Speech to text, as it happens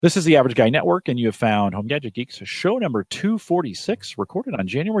This is the Average Guy Network, and you have found Home Gadget Geeks, show number 246, recorded on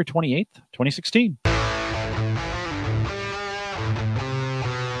January 28th, 2016.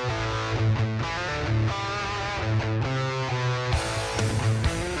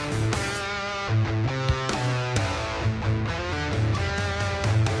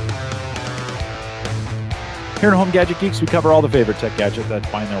 Here in Home Gadget Geeks, we cover all the favorite tech gadgets that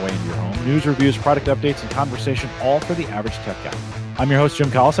find their way into your home. News, reviews, product updates, and conversation, all for the average tech guy. I'm your host, Jim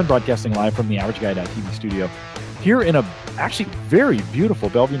Collison, broadcasting live from the AverageGuy.tv studio here in a actually very beautiful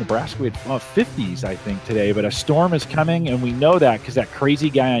Bellevue, Nebraska. We had 50s, I think, today, but a storm is coming, and we know that because that crazy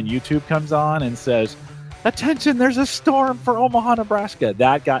guy on YouTube comes on and says, "Attention, there's a storm for Omaha, Nebraska."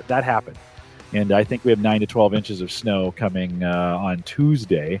 That happened, and I think we have 9 to 12 inches of snow coming on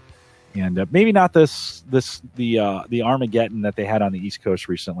Tuesday. And maybe not the Armageddon that they had on the East Coast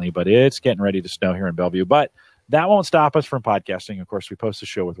recently, but it's getting ready to snow here in Bellevue. But that won't stop us from podcasting. Of course, we post a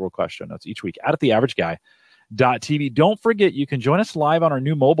show with world-class show notes each week out at theaverageguy.tv. Don't forget, you can join us live on our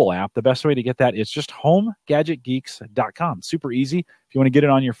new mobile app. The best way to get that is just homegadgetgeeks.com. Super easy if you want to get it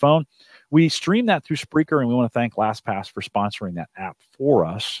on your phone. We stream that through Spreaker, and we want to thank LastPass for sponsoring that app for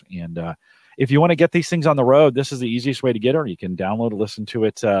us. And if you want to get these things on the road, this is the easiest way to get it. Or you can download and listen to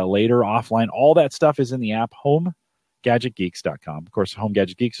it later offline. All that stuff is in the app, homegadgetgeeks.com. Of course, Home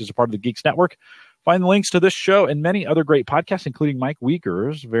Gadget Geeks is a part of the Geeks Network. Find the links to this show and many other great podcasts, including Mike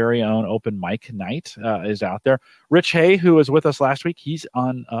Weger's very own Open Mic Night is out there. Rich Hay, who was with us last week, he's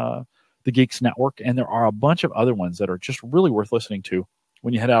on the Geeks Network. And there are a bunch of other ones that are just really worth listening to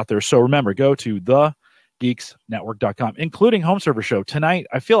when you head out there. So remember, go to thegeeksnetwork.com, including Home Server Show. Tonight,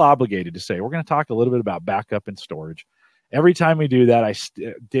 I feel obligated to say, we're going to talk a little bit about backup and storage. Every time we do that,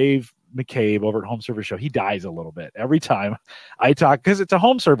 Dave McCabe over at Home Server Show, he dies a little bit every time I talk, because it's a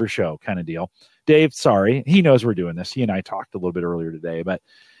Home Server Show kind of deal. Dave, sorry, he knows we're doing this. He and I talked a little bit earlier today, but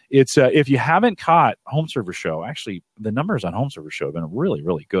it's if you haven't caught Home Server Show, actually, the numbers on Home Server Show have been really,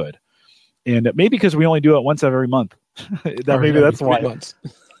 really good. And maybe because we only do it once every month. That's why. Months.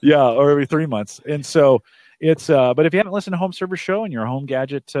 Yeah, or every 3 months. And so it's, but if you haven't listened to Home Server Show and you're a home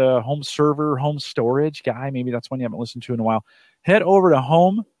gadget, home server, home storage guy, maybe that's one you haven't listened to in a while, head over to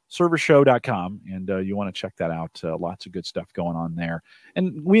homeservershow.com and you want to check that out. Lots of good stuff going on there.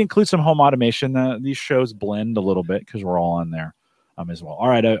 And we include some home automation. These shows blend a little bit because we're all on there as well. All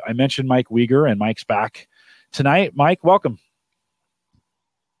right, I mentioned Mike Weger, and Mike's back tonight. Mike, welcome.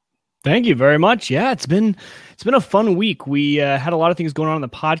 Thank you very much. Yeah, it's been a fun week. We had a lot of things going on in the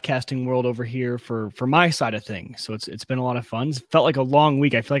podcasting world over here for my side of things. So it's been a lot of fun. It felt like a long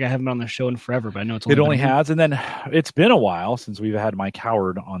week. I feel like I haven't been on the show in forever, but I know it only has. And then it's been a while since we've had Mike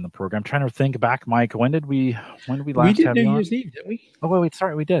Howard on the program. I'm trying to think back, Mike. When did we last have you on? We did New Year's Eve, didn't we? Oh wait,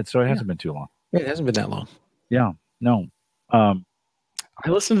 sorry, we did. So it hasn't been too long. Yeah, it hasn't been that long. Yeah, no. I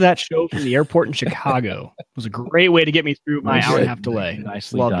listened to that show from the airport in Chicago. It was a great way to get me through my hour and a half delay.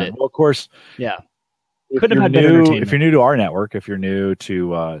 Nicely Loved done. it. Well, of course, yeah. Couldn't have had better entertainment. If you're new to our network, if you're new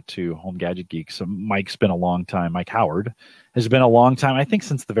to Home Gadget Geeks, Mike's been a long time. Mike Howard has been a long time. I think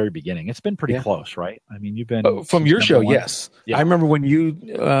since the very beginning. It's been pretty close, right? I mean, you've been from your show, yes. Yeah. I remember when you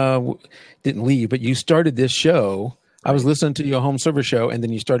didn't leave, but you started this show. I was listening to your Home Server Show, and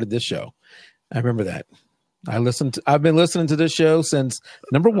then you started this show. I remember that. I've been listening to this show since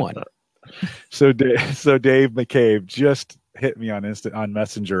number one. So Dave McCabe just hit me on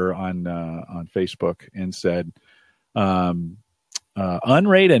Messenger on Facebook and said, "UnRAID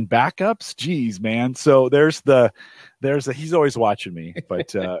and backups." Geez, man. So there's he's always watching me,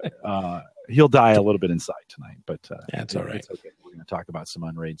 but he'll die a little bit inside tonight. But that's all right. It's okay. We're going to talk about some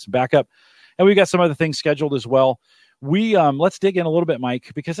UnRAID, some backup, and we've got some other things scheduled as well. We let's dig in a little bit,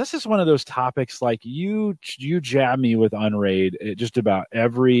 Mike, because this is one of those topics like you jab me with UnRAID at just about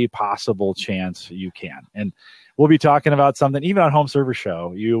every possible chance you can, and we'll be talking about something even on Home Server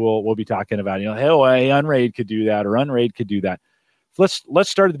Show. We'll be talking about hey, UnRAID could do that, or UnRAID could do that. Let's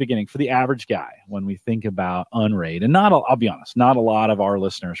start at the beginning for the average guy when we think about UnRAID, and I'll be honest, not a lot of our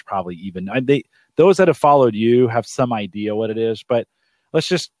listeners probably even those that have followed you have some idea what it is, but let's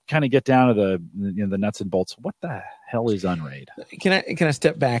just kind of get down to the nuts and bolts. What the hell is UnRAID? Can I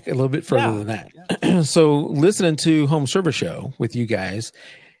step back a little bit further than that? Yeah. So listening to Home Server Show with you guys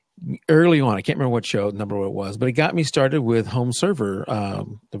early on, I can't remember what show number it was, but it got me started with Home Server,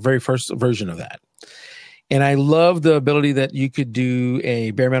 the very first version of that. And I love the ability that you could do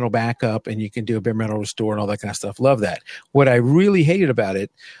a bare metal backup and you can do a bare metal restore and all that kind of stuff. Love that. What I really hated about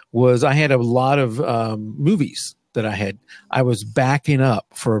it was I had a lot of movies that I was backing up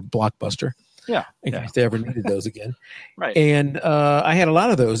for Blockbuster. Yeah. In case they ever needed those again. Right. And I had a lot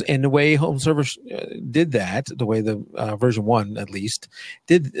of those. And the way home servers did that, the way the version 1 at least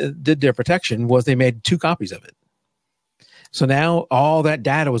did their protection, was they made 2 copies of it. So now all that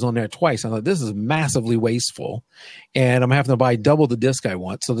data was on there twice. I'm like, this is massively wasteful, and I'm having to buy double the disk I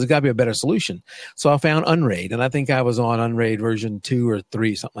want. So there's got to be a better solution. So I found UnRAID, and I think I was on UnRAID version 2 or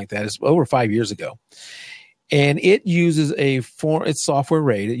 3, something like that. It's over 5 years ago. And it uses it's software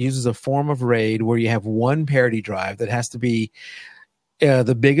RAID. It uses a form of RAID where you have one parity drive that has to be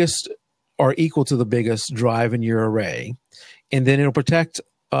the biggest or equal to the biggest drive in your array. And then it'll protect,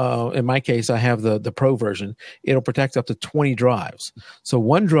 in my case, I have the Pro version. It'll protect up to 20 drives. So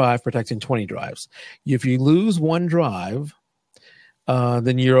one drive protecting 20 drives. If you lose one drive,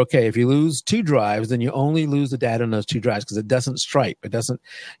 then you're okay. If you lose 2 drives, then you only lose the data on those 2 drives because it doesn't stripe. It doesn't.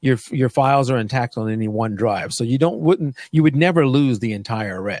 Your files are intact on any one drive, so you would never lose the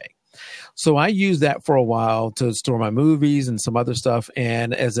entire array. So I used that for a while to store my movies and some other stuff,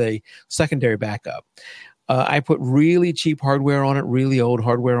 and as a secondary backup. I put really cheap hardware on it, really old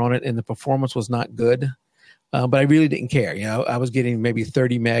hardware on it, and the performance was not good. But I really didn't care. I was getting maybe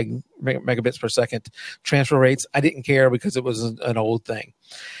 30 megabits per second transfer rates. I didn't care because it was an old thing.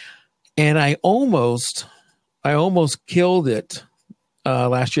 And I almost killed it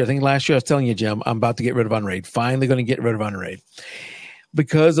last year. I think last year I was telling you, Jim, I'm about to get rid of UnRAID. Finally going to get rid of UnRAID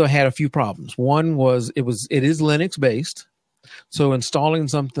because I had a few problems. One was it is Linux based. So installing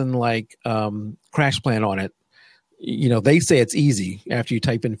something like CrashPlan on it, they say it's easy after you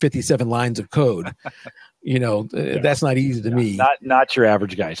type in 57 lines of code. That's not easy to me. Not your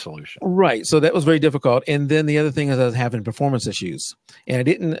average guy solution. Right. So that was very difficult. And then the other thing is I was having performance issues.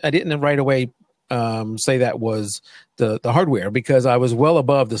 And I didn't right away say that was the hardware because I was well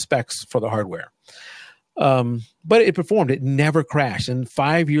above the specs for the hardware. But it performed. It never crashed. In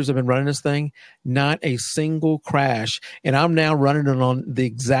 5 years I've been running this thing, not a single crash. And I'm now running it on the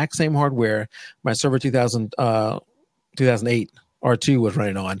exact same hardware my server 2008 R2 was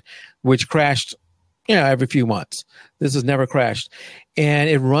running on, which crashed every few months. This has never crashed. And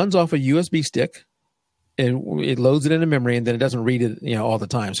it runs off a USB stick. It loads it into memory, and then it doesn't read it all the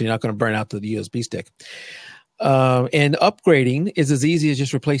time. So you're not going to burn out the USB stick. And upgrading is as easy as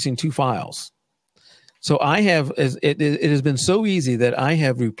just replacing 2 files. So it has been so easy that I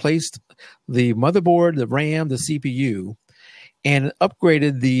have replaced the motherboard, the RAM, the CPU, and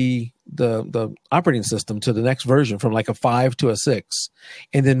upgraded the operating system to the next version from like a 5 to a 6,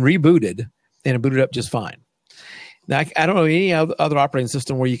 and then rebooted, and it booted up just fine. Now, I don't know any other operating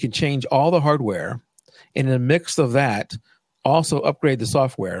system where you can change all the hardware, and in a mix of that, also upgrade the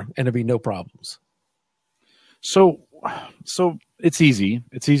software, and there'll be no problems. So it's easy.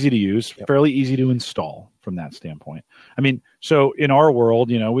 It's easy to use, fairly easy to install from that standpoint. I mean, so in our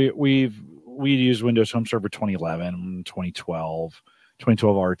world, we use Windows Home Server 2011, 2012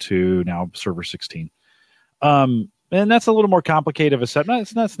 R2, now Server 16. And that's a little more complicated of a set.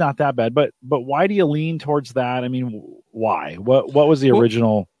 That's not that bad, but why do you lean towards that? I mean, why? What was the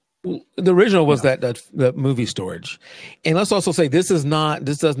original? The original was that movie storage. And let's also say this does not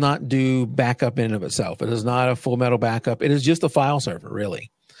do backup in and of itself. It is not a Full Metal backup. It is just a file server,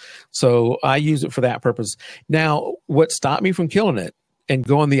 really. So I use it for that purpose. Now, what stopped me from killing it and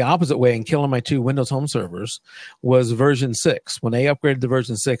going the opposite way and killing my 2 Windows Home servers was version 6. When they upgraded to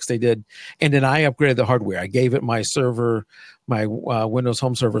version 6, they did, and then I upgraded the hardware. I gave it my server, my Windows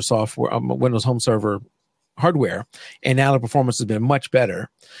Home Server software, Windows Home Server hardware, and now the performance has been much better.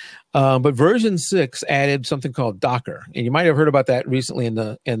 But version 6 added something called Docker, and you might have heard about that recently in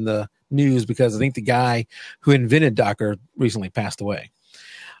the news because I think the guy who invented Docker recently passed away.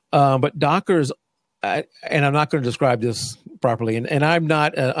 But Docker's, and I'm not going to describe this properly, and I'm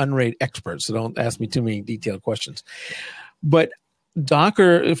not an UnRAID expert, so don't ask me too many detailed questions. But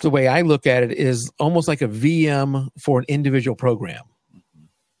Docker, if the way I look at it, is almost like a VM for an individual program.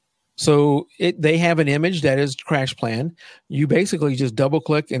 So they have an image that is CrashPlan. You basically just double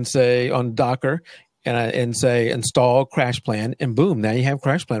click and say on Docker and say install CrashPlan, and boom, now you have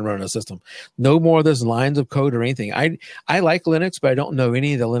CrashPlan running a system. No more of those lines of code or anything. I like Linux, but I don't know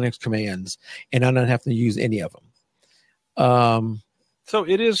any of the Linux commands, and I don't have to use any of them. So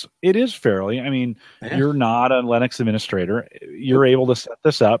it is fairly. I mean, You're not a Linux administrator. You're able to set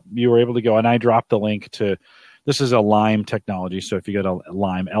this up. You were able to go, and I dropped the link to. This is a Lime technology. So if you go to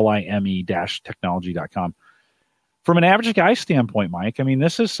Lime, lime-technology.com. From an average guy standpoint, Mike, I mean,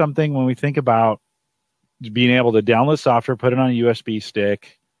 this is something when we think about being able to download software, put it on a USB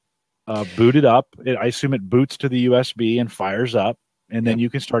stick, boot it up. I assume it boots to the USB and fires up. and then you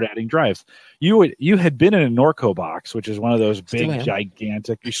can start adding drives. You had been in a Norco box, which is one of those big,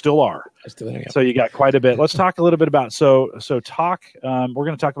 gigantic. You still are. I still am. So you got quite a bit. Let's talk a little bit about we're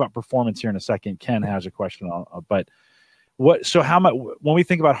going to talk about performance here in a second. Ken has a question, but how much when we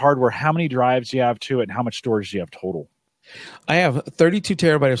think about hardware, how many drives do you have to it, and how much storage do you have total? I have 32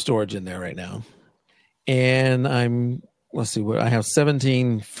 terabyte of storage in there right now, and I have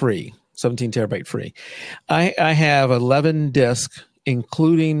 17 terabyte free. I have 11 disks,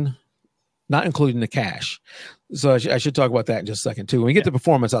 not including the cache. So I should talk about that in just a second too. When we get to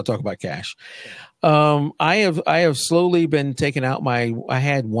performance, I'll talk about cache. I have slowly been taking out I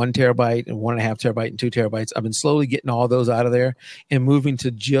had 1 terabyte and 1.5 terabyte and 2 terabytes. I've been slowly getting all those out of there and moving to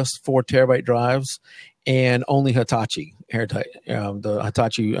just 4 terabyte drives and only Hitachi, the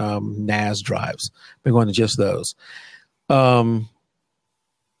Hitachi NAS drives. Been going to just those.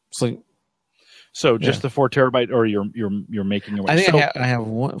 So just the 4 terabyte, or you're making it. I think I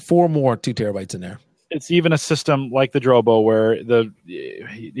have 4 more 2 terabytes in there. It's even a system like the Drobo where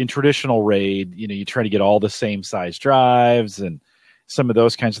in traditional RAID, you try to get all the same size drives and some of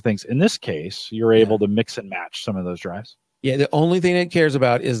those kinds of things. In this case, you're able to mix and match some of those drives. Yeah, the only thing it cares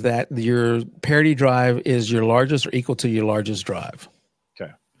about is that your parity drive is your largest or equal to your largest drive.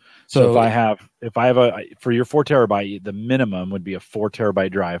 Okay. So if I have for your 4 terabyte, the minimum would be a 4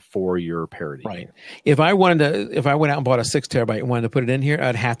 terabyte drive for your parity. Right. If I went out and bought a 6 terabyte and wanted to put it in here,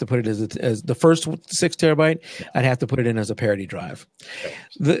 I'd have to put it as the first 6 terabyte. Yeah. I'd have to put it in as a parity drive. Okay.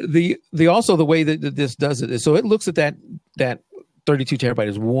 The way that this does it is, so it looks at that 32 terabyte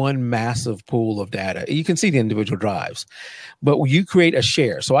is one massive pool of data. You can see the individual drives, but you create a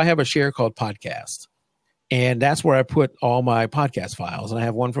share. So I have a share called podcast. And that's where I put all my podcast files. And I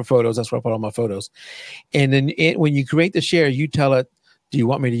have one for photos. That's where I put all my photos. And then when you create the share, you tell it, do you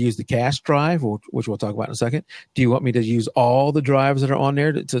want me to use the cache drive, which we'll talk about in a second? Do you want me to use all the drives that are on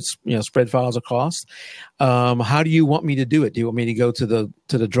there to spread files across? How do you want me to do it? Do you want me to go to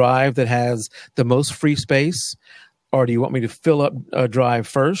the drive that has the most free space? Or do you want me to fill up a drive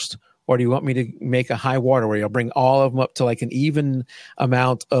first? Or do you want me to make a high water where I'll bring all of them up to like an even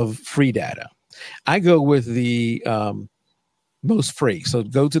amount of free data? I go with the most free. So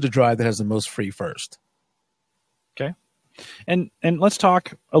go to the drive that has the most free first. Okay. And let's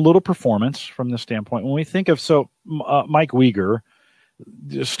talk a little performance from this standpoint. When we think of, Mike Uyghur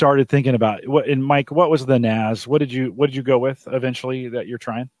started thinking about Mike, what was the NAS? What did you go with eventually that you're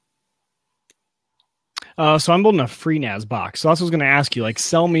trying? So I'm building a free NAS box. So that's what I was going to ask you,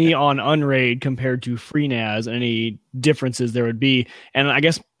 sell me on UnRAID compared to free NAS, any differences there would be. And I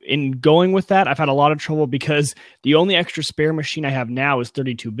guess in going with that, I've had a lot of trouble because the only extra spare machine I have now is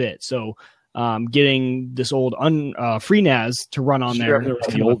 32-bit. So getting this old free NAS to run on there was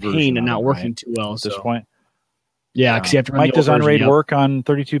kind of a pain and not working too well at this point. Yeah, because you have to run Mike, does UnRAID work on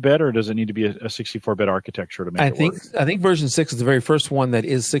 32-bit, or does it need to be a 64-bit architecture to make it work? I think version 6 is the very first one that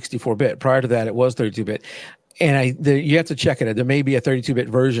is 64-bit. Prior to that, it was 32-bit. And you have to check it. There may be a 32-bit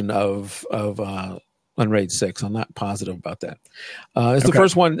version of UnRAID 6. I'm not positive about that. It's the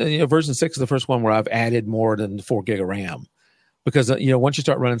first one. Version 6 is the first one where I've added more than 4 gig of RAM. Because once you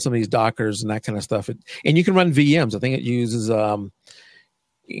start running some of these Dockers and that kind of stuff, and you can run VMs. I think it uses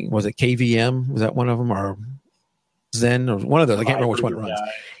was it KVM? Was that one of them, or Zen, or one of those? I can't remember which one it runs.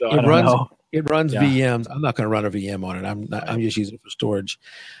 It runs VMs. I'm not going to run a VM on it. I'm just using it for storage.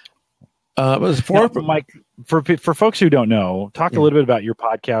 Mike, for folks who don't know, talk a little bit about your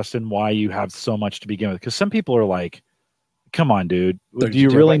podcast and why you have so much to begin with. Because some people are like, "Come on, dude, do you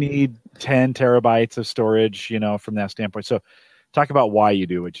really need 10 terabytes of storage?" From that standpoint. So, talk about why you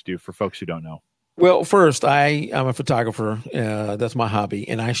do what you do for folks who don't know. Well, first, I'm a photographer. That's my hobby,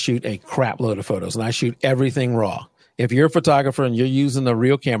 and I shoot a crap load of photos, and I shoot everything raw. If you're a photographer and you're using a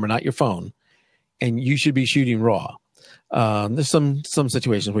real camera, not your phone, and you should be shooting raw. There's some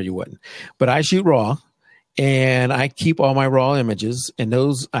situations where you wouldn't, but I shoot raw, and I keep all my raw images, and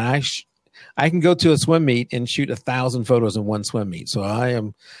those I can go to a swim meet and shoot 1,000 photos in one swim meet. So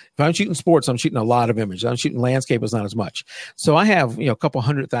if I'm shooting sports, I'm shooting a lot of images. I'm shooting landscape, it's not as much. So I have, a couple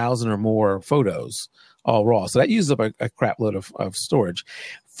 100,000 or more photos all raw. So that uses up a crap load of storage.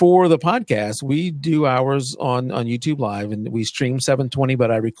 For the podcast, we do ours on YouTube Live, and we stream 720,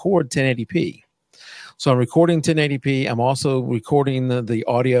 but I record 1080p. So I'm recording 1080p. I'm also recording the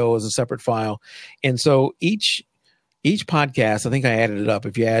audio as a separate file. And so each podcast, I think I added it up.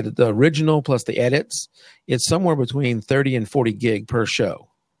 If you add the original plus the edits, it's somewhere between 30 and 40 gig per show.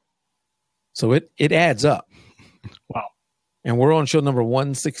 So it adds up. Wow. and we're on show number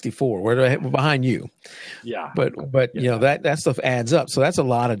 164. We're behind you. Yeah. But that stuff adds up. So that's a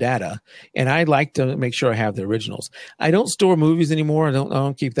lot of data. And I like to make sure I have the originals. I don't store movies anymore. I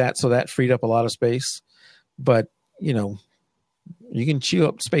don't keep that. So that freed up a lot of space. But, you can chew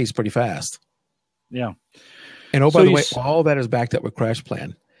up space pretty fast. Yeah. And by the way, all that is backed up with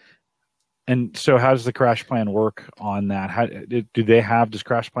CrashPlan. And so how does the CrashPlan work on that? Does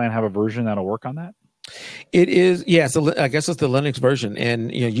CrashPlan have a version that'll work on that? It is, yeah. So I guess it's the Linux version,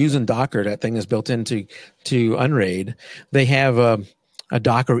 and using Docker, that thing is built into UnRAID. They have a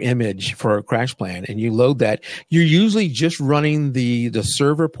Docker image for CrashPlan, and you load that. You're usually just running the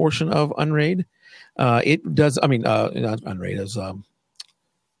server portion of UnRAID. It does. I mean, not UnRAID is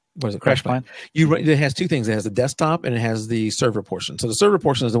what is it? CrashPlan. It has two things. It has the desktop and it has the server portion. So the server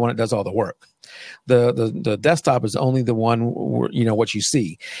portion is the one that does all the work. The desktop is only the one where, what you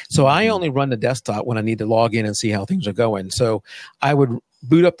see. So I only run the desktop when I need to log in and see how things are going. So I would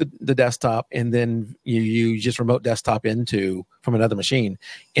boot up the desktop, and then you just remote desktop from another machine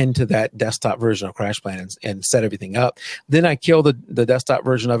into that desktop version of CrashPlan and set everything up. Then I kill the desktop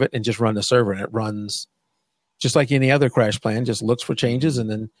version of it and just run the server, and it runs just like any other CrashPlan, just looks for changes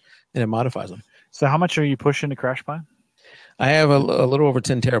and it modifies them. So how much are you pushing to CrashPlan? I have a little over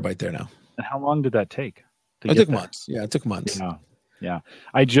 10 terabyte there now. And how long did that take? It took months. Yeah, it took months. Yeah.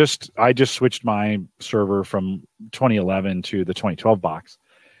 I just switched my server from 2011 to the 2012 box.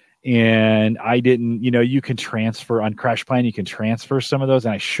 And I didn't, you can transfer on CrashPlan, you can transfer some of those,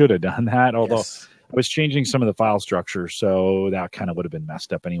 and I should have done that, although I was changing some of the file structure, so that kind of would have been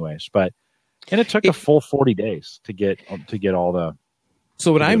messed up anyways. And it took a full 40 days to get all the.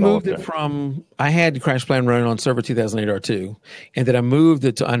 So when I moved it I had CrashPlan running on server 2008 R2, and then I moved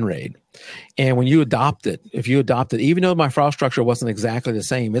it to UnRAID. And when you adopt it, even though my file structure wasn't exactly the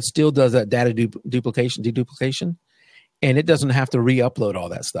same, it still does that data deduplication, and it doesn't have to re-upload all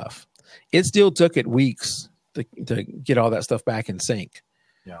that stuff. It still took it weeks to get all that stuff back in sync.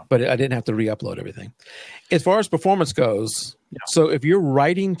 Yeah. But I didn't have to re-upload everything. As far as performance goes, so if you're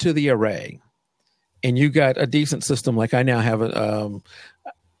writing to the array, and you got a decent system, like I now have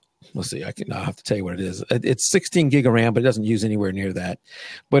let's see, I'll have to tell you what it is. It's 16 gig of RAM, but it doesn't use anywhere near that.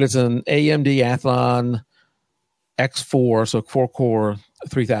 But it's an AMD Athlon X4, so 4-core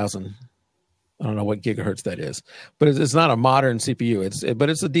 3000. I don't know what gigahertz that is, but it's not a modern CPU. But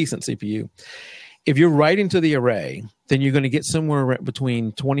it's a decent CPU. If you're writing to the array, then you're going to get somewhere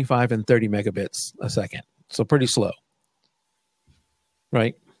between 25 and 30 megabits a second. So pretty slow,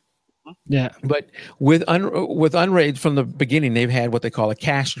 right? Yeah. But with UnRAID from the beginning, they've had what they call a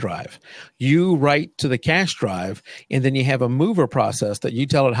cache drive. You write to the cache drive, and then you have a mover process that you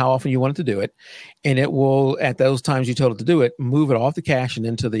tell it how often you want it to do it, and it will, at those times you told it to do it, move it off the cache and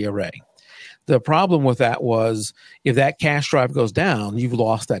into the array. The problem with that was if that cache drive goes down, you've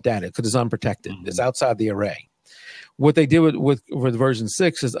lost that data because it's unprotected. It's outside the array. What they did with version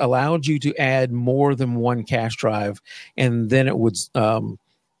 6 is allowed you to add more than one cache drive, and then it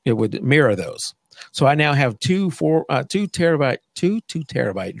would mirror those. So I now have two 2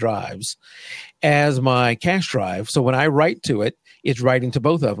 terabyte drives as my cache drive. So when I write to it, it's writing to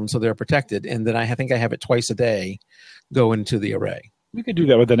both of them, so they're protected. And then I think I have it twice a day go into the array. You could do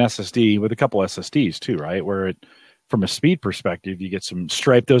that with an SSD, with a couple SSDs too, right? Where from a speed perspective, you get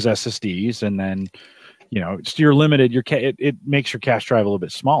stripe those SSDs, and then you're limited. It makes your cache drive a little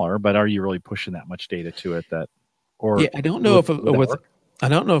bit smaller, but are you really pushing that much data to it? I don't know I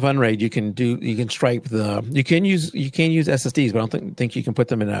don't know if UnRAID you can stripe you can use SSDs, but I don't think you can put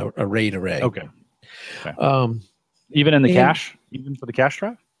them in a RAID array. Okay. Even in the cache, even for the cache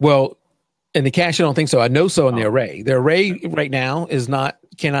drive? Well, in the cache, I don't think so. I know so in the array. The array right now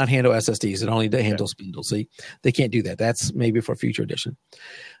cannot handle SSDs. It only handles spindles. See, they can't do that. That's maybe for a future edition.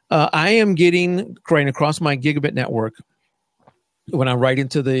 I am getting right across my gigabit network when I'm writing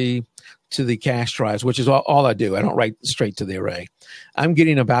to the cache drives, which is all I do. I don't write straight to the array. I'm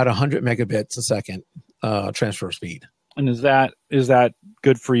getting about 100 megabits a second transfer speed. And is that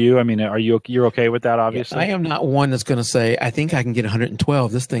good for you? I mean, you're okay with that? Obviously, I am not one that's going to say I think I can get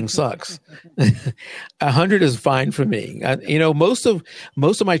 112. This thing sucks. 100 is fine for me. Most of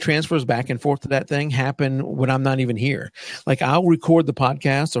my transfers back and forth to that thing happen when I'm not even here. Like I'll record the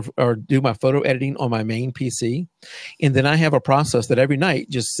podcast or do my photo editing on my main PC, and then I have a process that every night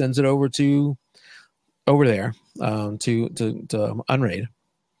just sends it over there to UnRAID.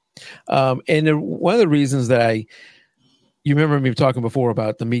 And one of the reasons that you remember me talking before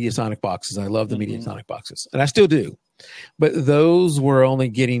about the Mediasonic boxes. I love the Mediasonic boxes, and I still do. but those were only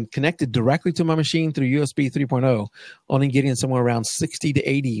getting connected directly to my machine through USB 3.0, only getting somewhere around 60 to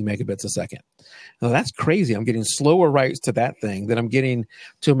 80 megabits a second. Now that's crazy. I'm getting slower writes to that thing than I'm getting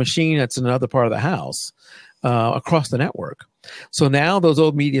to a machine that's in another part of the house across the network. So now those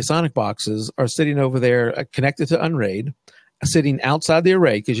old Mediasonic boxes are sitting over there connected to UnRAID, sitting outside the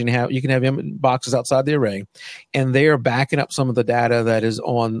array, because you can have boxes outside the array, and they are backing up some of the data that is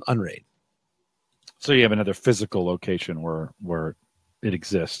on UnRAID. So you have another physical location where it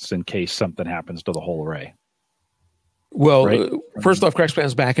exists in case something happens to the whole array. Well, right? First off, CrashPlan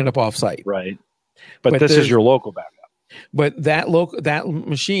is backing up offsite. Right. But this is your local backup. But that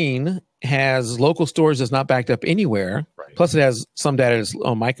machine has local storage that's not backed up anywhere. Right. Plus, it has some data that's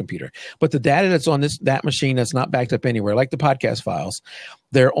on my computer. But the data that's on that machine that's not backed up anywhere, like the podcast files,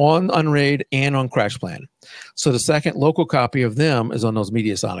 they're on UnRAID and on CrashPlan. So the second local copy of them is on those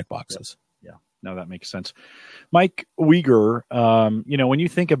Mediasonic boxes. Yeah. No, that makes sense. Mike Uyghur, when you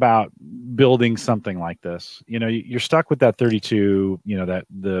think about building something like this, you're stuck with that 32, that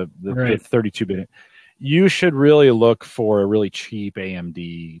the right. 32-bit. You should really look for a really cheap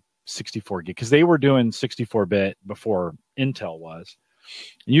AMD 64 gig, because they were doing 64-bit before Intel was.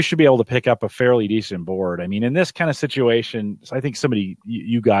 You should be able to pick up a fairly decent board. I mean, in this kind of situation, I think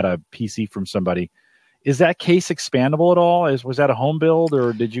you got a PC from somebody. Is that case expandable at all? Was that a home build,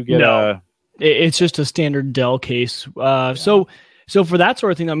 or did you get a... It's just a standard Dell case. So for that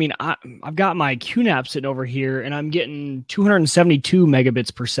sort of thing, I mean, I've got my QNAP sitting over here, and I'm getting 272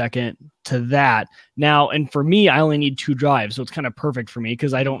 megabits per second to that. Now, and for me, I only need 2 drives, so it's kind of perfect for me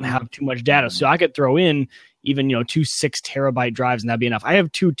because I don't have too much data. So I could throw in even 2 6-terabyte drives, and that'd be enough. I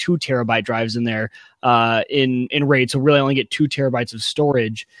have 2 2-terabyte drives in there in RAID, so really I only get 2 terabytes of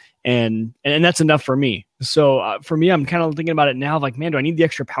storage. And that's enough for me. So for me, I'm kind of thinking about it now, like, man, do I need the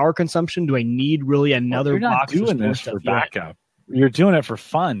extra power consumption? Do I need really another box? You're not doing this for backup. You're doing it for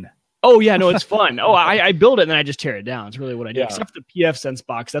fun. Oh yeah, no, it's fun. I build it and then I just tear it down. It's really what I do. Yeah. Except for the PF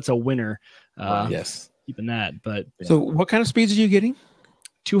box, that's a winner. Yes, keeping that. But so, what kind of speeds are you getting?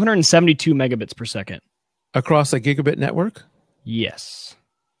 272 megabits per second across a gigabit network. Yes,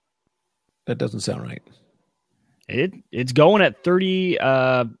 that doesn't sound right. It's going at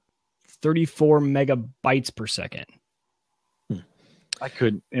 34 megabytes per second. I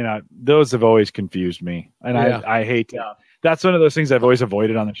couldn't, those have always confused me. And I hate to, that's one of those things I've always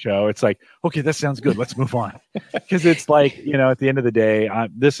avoided on the show. It's like, okay, that sounds good. Let's move on. Because it's like, at the end of the day,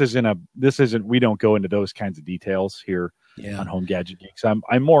 we don't go into those kinds of details here on Home Gadget Geeks.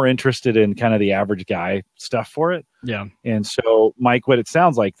 I'm more interested in kind of the average guy stuff for it. Yeah. And so, Mike, what it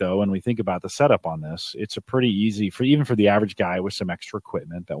sounds like, though, when we think about the setup on this, it's a pretty easy even for the average guy with some extra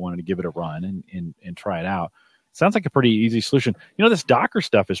equipment that wanted to give it a run and try it out. Sounds like a pretty easy solution. This Docker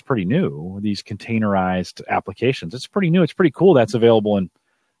stuff is pretty new. These containerized applications. It's pretty new. It's pretty cool. That's available in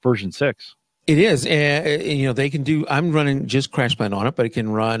version 6. It is. They can do, I'm running just CrashPlan on it, but it can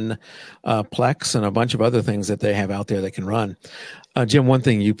run Plex and a bunch of other things that they have out there that can run. Jim, one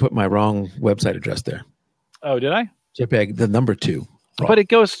thing, you put my wrong website address there. Oh, did I? JPEG, the number 2. Wrong. But it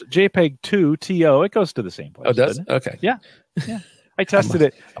goes JPEG 2 TO. It goes to the same place. Oh, does it? Okay. Yeah. I tested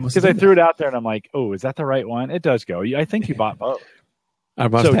it because I threw it out there and I'm like, oh, is that the right one? It does go. I think you bought both. I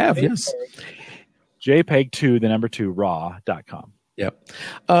must have, yes. JPEG2, the number 2, raw.com. Yep.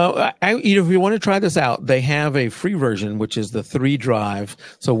 If you want to try this out, they have a free version, which is the 3 drive.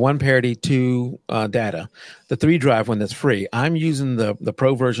 So 1 parity, 2 data. The 3 drive one that's free. I'm using the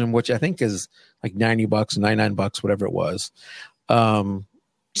pro version, which I think is like $90, $99, whatever it was. So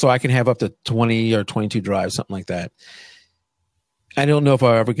I can have up to 20 or 22 drives, something like that. I don't know if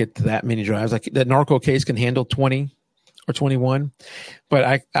I'll ever get to that many drives. Like that Narco case can handle 20 or 21,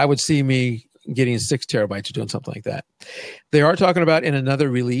 but I would see me getting 6 terabytes or doing something like that. They are talking about in another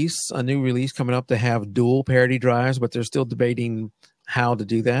release, a new release coming up, to have dual parity drives, but they're still debating how to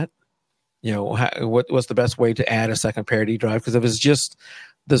do that. What's the best way to add a second parity drive? Because if it's just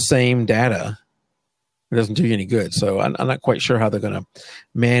the same data, it doesn't do you any good. So I'm not quite sure how they're going to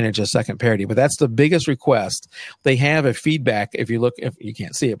manage a second parity, but that's the biggest request. They have a feedback. If you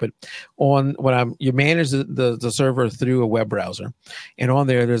can't see it, but you manage the server through a web browser, and on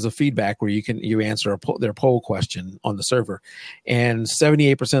there's a feedback where you answer their poll question on the server, and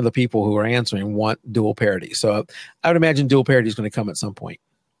 78% of the people who are answering want dual parity. So I would imagine dual parity is going to come at some point.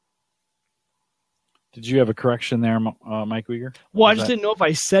 Did you have a correction there, Mike Uyghur? Well, I just didn't know if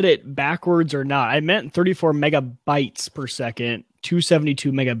I said it backwards or not. I meant 34 megabytes per second,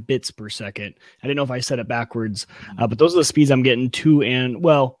 272 megabits per second. I didn't know if I said it backwards, but those are the speeds I'm getting to, and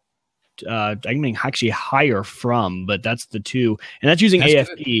I'm getting actually higher from, but that's the 2, and that's using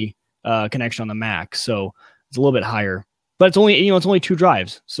AFP connection on the Mac. So it's a little bit higher, but it's only, it's only 2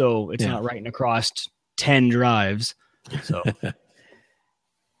 drives. So it's not writing across 10 drives. So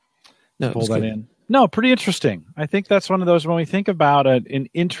no, pull that in. No, pretty interesting. I think that's one of those, when we think about an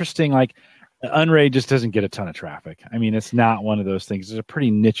interesting, like UnRAID just doesn't get a ton of traffic. I mean, it's not one of those things. It's a pretty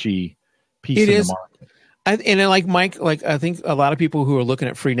niche-y piece in the market. And like Mike, like I think a lot of people who are looking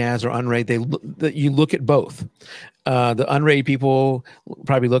at FreeNAS or UnRAID, you look at both. The UnRAID people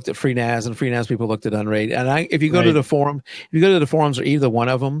probably looked at FreeNAS, and FreeNAS people looked at UnRAID. And if you go to the forum, if you go to the forums or either one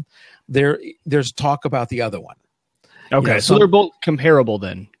of them, there's talk about the other one. Okay, so they're both comparable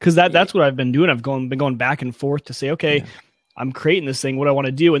then, because that's what I've been doing. I've been going back and forth to say, okay, I'm creating this thing. What do I want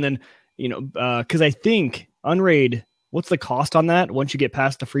to do? And then because I think UnRAID, what's the cost on that once you get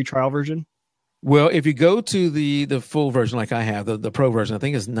past the free trial version? Well, if you go to the full version, like I have, the pro version, I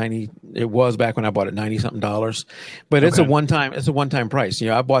think it's $90. It was back when I bought it, $90 something, but it's a one time price.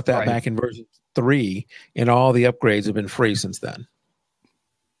 I bought that back in version 3, and all the upgrades have been free since then.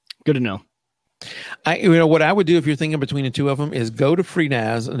 Good to know. What I would do if you're thinking between the two of them is go to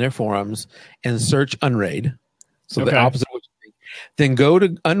FreeNAS and their forums and search UnRAID. So the opposite of what you think. Then go to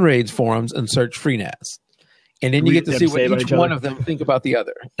UnRAID's forums and search FreeNAS, and then you get to see what each one of them think about the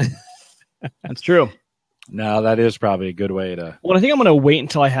other. That's true. No, that is probably a good way to. Well, I think I'm going to wait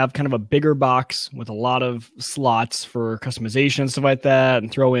until I have kind of a bigger box with a lot of slots for customization and stuff like that,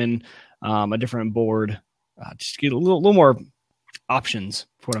 and throw in a different board, just to get a little more options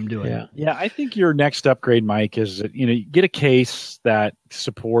for what I'm doing. Yeah. I think your next upgrade, Mike, is that, you get a case that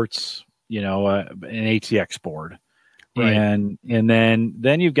supports an ATX board, right? And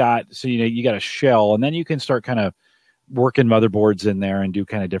then you've got you got a shell, and then you can start kind of working motherboards in there and do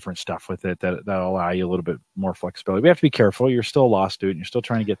kind of different stuff with it that'll allow you a little bit more flexibility. We have to be careful. You're still a law student. You're still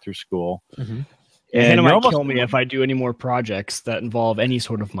trying to get through school. Mm-hmm. And it might kill me if I do any more projects that involve any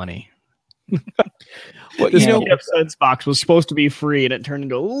sort of money. Well, this Sense box was supposed to be free, and it turned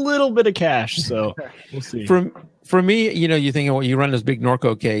into a little bit of cash. So we'll see. For me, you think, you run this big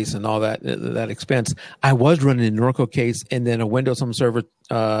Norco case and all that expense. I was running a Norco case and then a Windows Home Server,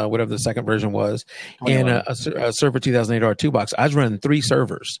 whatever the second version was, and a Server 2008 R2 box. I was running 3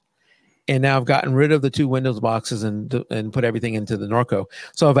 servers, and now I've gotten rid of the 2 Windows boxes and put everything into the Norco.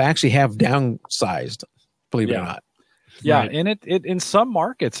 So I've actually have downsized, believe it or not. Yeah, right. And it in some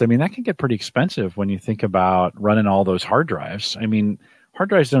markets, I mean, that can get pretty expensive when you think about running all those hard drives. I mean, hard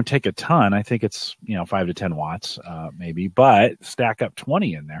drives don't take a ton. I think it's 5 to 10 watts, maybe, but stack up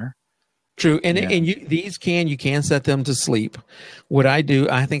 20 in there. True, and you can set them to sleep. What I do,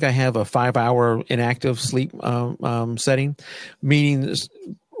 I think I have a 5-hour inactive sleep setting, meaning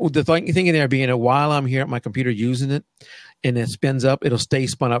the thing in there being while I'm here at my computer using it, and it spins up, it'll stay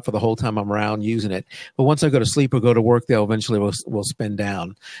spun up for the whole time I'm around using it. But once I go to sleep or go to work, they'll eventually will spin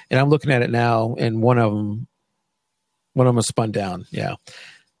down. And I'm looking at it now, and one of them is spun down. Yeah,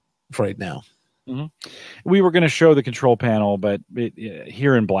 right now. Mm-hmm. We were going to show the control panel, but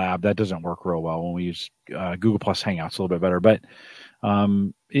here in BLAB, that doesn't work real well when we use Google Plus Hangouts a little bit better. But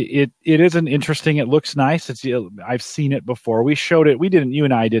it is an interesting. It looks nice. I've seen it before. We showed it. You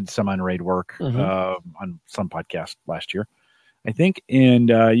and I did some UnRAID work on some podcast last year, I think, and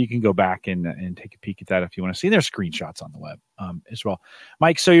you can go back and take a peek at that if you want to see. There's screenshots on the web as well,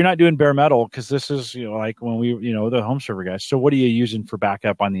 Mike. So you're not doing bare metal, because this is like when we the home server guys. So what are you using for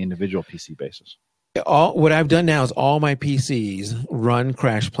backup on the individual PC basis? What I've done now is all my PCs run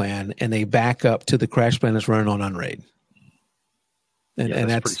CrashPlan, and they back up to the CrashPlan that's running on UnRAID. And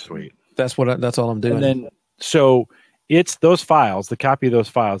that's pretty sweet. That's all I'm doing. And then, so it's those files, the copy of those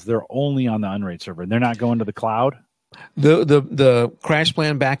files, they're only on the UnRAID server. They're not going to the cloud. The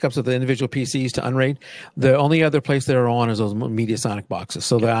CrashPlan backups of the individual PCs to UnRAID, the only other place they're on is those Mediasonic boxes.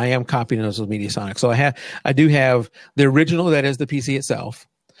 So that I am copying those Mediasonic. So I do have the original, that is the PC itself,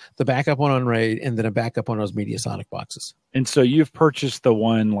 the backup on UnRAID, and then a backup on those Mediasonic boxes. And so you've purchased the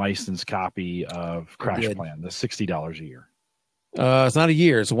one licensed copy of CrashPlan, the $60 a year. It's not a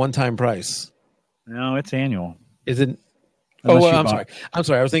year; it's a one-time price. No, it's annual. Is it? I'm sorry.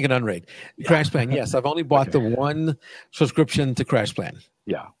 I was thinking UnRAID. Yeah. CrashPlan. Yes, I've only bought the one subscription to CrashPlan.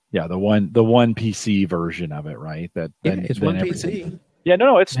 Yeah, the one PC version of it, right? It's one PC. Yeah,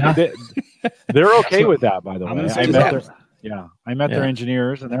 no, it's they're okay with that. By the way, I met their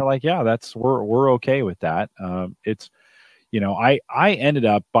engineers, and they're like, yeah, we're okay with that. It's. I ended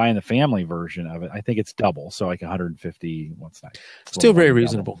up buying the family version of it. I think it's double, so like 150. What's that? Still very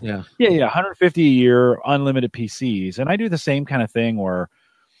reasonable. Double. Yeah. 150 a year, unlimited PCs, and I do the same kind of thing where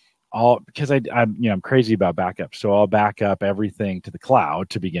because I'm crazy about backups, so I'll back up everything to the cloud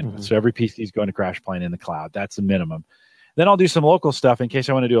to begin with. So every PC is going to CrashPlan in the cloud. That's the minimum. Then I'll do some local stuff in case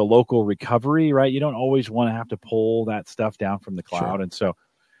I want to do a local recovery, right? You don't always want to have to pull that stuff down from the cloud. Sure. And so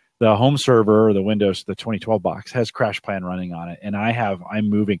the home server, the Windows, the 2012 box has CrashPlan running on it. And I'm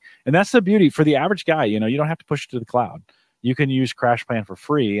moving. And that's the beauty for the average guy. You don't have to push it to the cloud. You can use CrashPlan for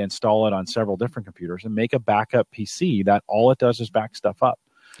free, install it on several different computers, and make a backup PC that all it does is back stuff up.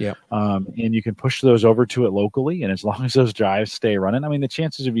 Yeah. And you can push those over to it locally. And as long as those drives stay running, I mean, the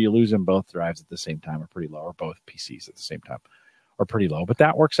chances of you losing both drives at the same time are pretty low, or both PCs at the same time are pretty low. But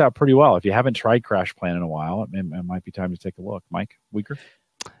that works out pretty well. If you haven't tried CrashPlan in a while, it might be time to take a look. Mike Weaker?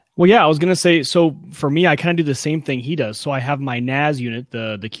 Well, yeah, I was going to say, so for me, I kind of do the same thing he does. So I have my NAS unit,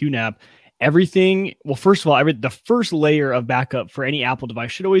 the QNAP. Everything, well, first of all, the first layer of backup for any Apple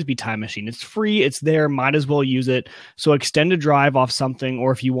device should always be Time Machine. It's free, it's there, might as well use it. So extend a drive off something,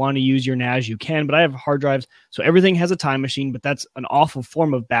 or if you want to use your NAS, you can. But I have hard drives, so everything has a Time Machine, but that's an awful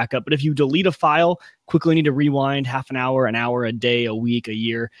form of backup. But if you delete a file, quickly need to rewind half an hour, a day, a week, a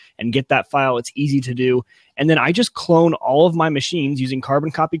year, and get that file, it's easy to do. And then I just clone all of my machines using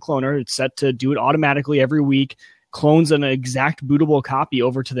Carbon Copy Cloner. It's set to do it automatically every week. Clones an exact bootable copy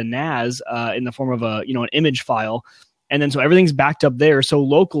over to the NAS in the form of an image file. And then so everything's backed up there. So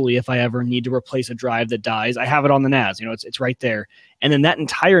locally, if I ever need to replace a drive that dies, I have it on the NAS. It's right there. And then that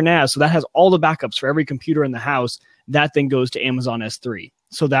entire NAS, so that has all the backups for every computer in the house. That then goes to Amazon S3.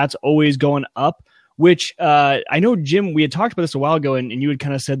 So that's always going up, which I know, Jim, we had talked about this a while ago, and you had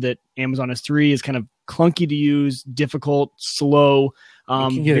kind of said that Amazon S3 is kind of clunky to use, difficult, slow.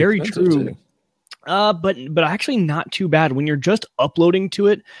 Very true. Too. But actually not too bad. When you're just uploading to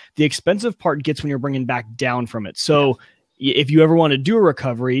it, the expensive part gets when you're bringing back down from it. So if you ever want to do a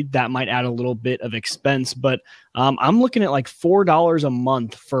recovery, that might add a little bit of expense. But I'm looking at like $4 a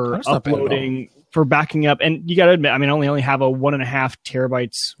month for uploading, for backing up. And you got to admit, I mean, I only have a 1.5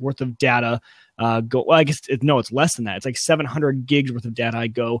 terabytes worth of data. I guess it's less than that. It's like 700 gigs worth of data I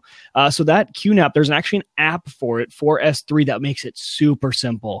go. So that QNAP, there's actually an app for it for S3 that makes it super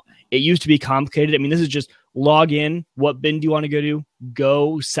simple. It used to be complicated. I mean, this is just log in. What bin do you want to go to?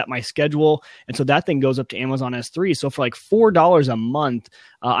 Go set my schedule. And so that thing goes up to Amazon S3. So for like $4 a month,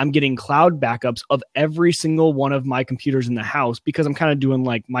 I'm getting cloud backups of every single one of my computers in the house, because I'm kind of doing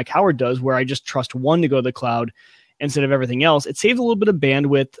like Mike Howard does, where I just trust one to go to the cloud instead of everything else. It saves a little bit of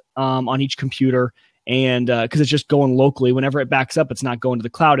bandwidth on each computer, and because it's just going locally. Whenever it backs up, it's not going to the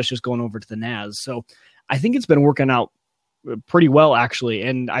cloud, it's just going over to the NAS. So I think it's been working out pretty well, actually.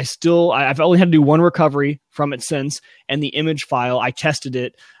 And I've only had to do one recovery from it since, and the image file, I tested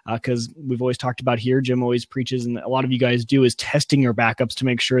it because we've always talked about here, Jim always preaches, and a lot of you guys do, is testing your backups to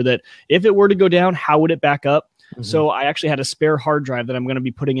make sure that if it were to go down, how would it back up? Mm-hmm. So I actually had a spare hard drive that I'm going to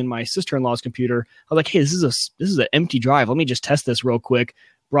be putting in my sister-in-law's computer. I was like, hey, this is an empty drive. Let me just test this real quick.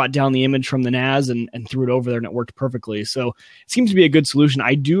 Brought down the image from the NAS and threw it over there, and it worked perfectly. So it seems to be a good solution.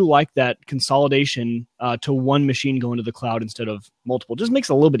 I do like that consolidation to one machine going to the cloud instead of multiple. Just makes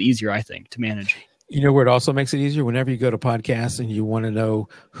it a little bit easier, I think, to manage. You know where it also makes it easier? Whenever you go to podcasts and you want to know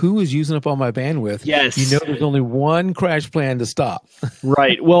who is using up all my bandwidth, yes, you know there's only one CrashPlan to stop.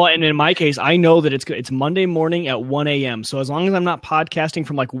 Right. Well, and in my case, I know that it's Monday morning at 1 a.m. So as long as I'm not podcasting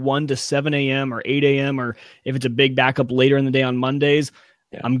from like 1 to 7 a.m. or 8 a.m., or if it's a big backup later in the day on Mondays,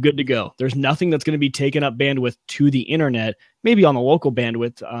 I'm good to go. There's nothing that's going to be taking up bandwidth to the internet, maybe on the local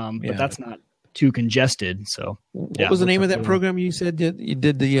bandwidth, but that's not too congested. So what was the name of that program you said you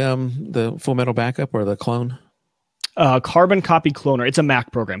did the Full Metal Backup or the clone? Carbon Copy Cloner. It's a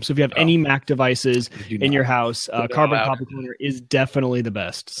Mac program. So if you have any Mac devices in your house, Carbon Copy Cloner is definitely the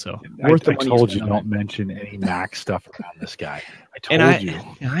best. So I told you don't mention any Mac stuff around this guy. I told you.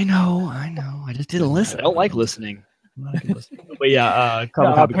 I know. I just didn't listen. I don't like listening. But yeah,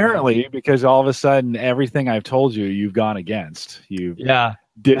 apparently, because all of a sudden everything I've told you, you've gone against. You've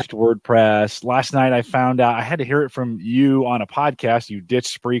ditched WordPress. Last night I found out, I had to hear it from you on a podcast, you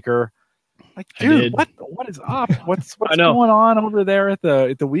ditched Spreaker. Like, dude, what is up? What's going on over there at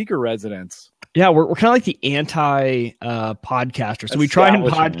the Uyghur residence? Yeah, we're kind of like the anti-podcaster. So we try and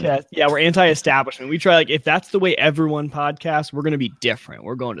podcast. Yeah, we're anti-establishment. We try, like, if that's the way everyone podcasts, we're going to be different.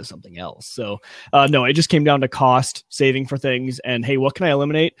 We're going to something else. So no, it just came down to cost, saving for things. And hey, what can I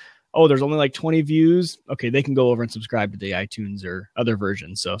eliminate? Oh, there's only like 20 views. Okay, they can go over and subscribe to the iTunes or other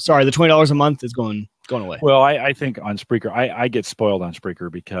versions. So sorry, the $20 a month is going away. Well, I think on Spreaker, I get spoiled on Spreaker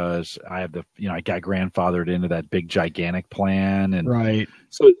because I have I got grandfathered into that big gigantic plan, and right.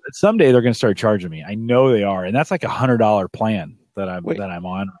 So someday they're going to start charging me. I know they are, and that's like $100 plan that I'm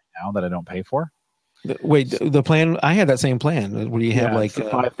on right now that I don't pay for. Wait, the plan? I had that same plan. Where you have like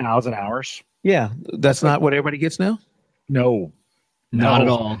 5,000 hours. Yeah, that's not what everybody gets now. No. Not at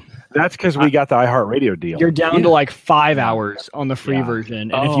all. That's because we got the iHeartRadio deal. You're down to like 5 hours on the free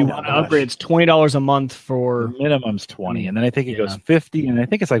version, and if you want to upgrade, it's $20 a month for the minimum's 20, and then I think it goes 50, and I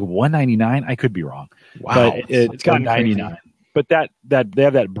think it's like $199. I could be wrong. Wow, but it's got $99. But that they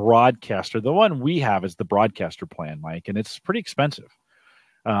have that broadcaster. The one we have is the broadcaster plan, Mike, and it's pretty expensive.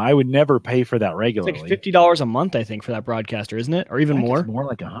 I would never pay for that regularly. It's like $50 a month, I think, for that broadcaster, isn't it? Or even more? It's more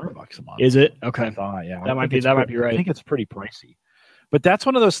like $100 a month. Is it? Okay. I thought, yeah. That might be right. I think it's pretty pricey. But that's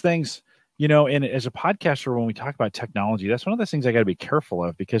one of those things, and as a podcaster, when we talk about technology, that's one of those things I got to be careful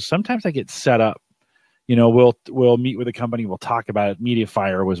of, because sometimes I get set up. We'll meet with a company, we'll talk about it.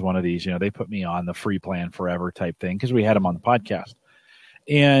 MediaFire was one of these. They put me on the free plan forever type thing because we had them on the podcast.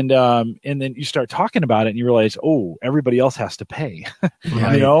 And then you start talking about it and you realize, everybody else has to pay,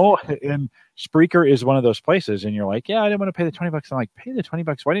 and Spreaker is one of those places. And you're like, yeah, I didn't want to pay the $20. I'm like, pay the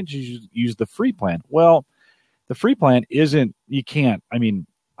 $20. Why didn't you use the free plan? Well, the free plan you can't. I mean,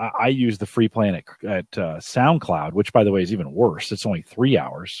 I use the free plan at SoundCloud, which, by the way, is even worse. It's only 3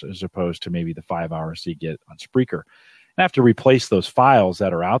 hours as opposed to maybe the 5 hours you get on Spreaker. I have to replace those files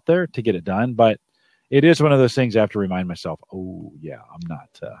that are out there to get it done. But it is one of those things I have to remind myself, I'm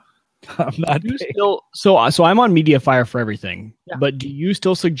not. So I'm on MediaFire for everything. Yeah. But do you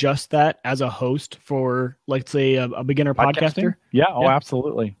still suggest that as a host for, like, say, a beginner podcaster? Yeah. Oh,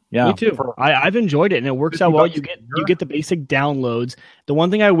 absolutely. Yeah. Me too. I've enjoyed it, and it works out well. You get the basic downloads. The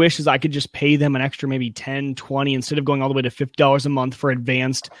one thing I wish is I could just pay them an extra maybe 10, 20 instead of going all the way to $50 a month for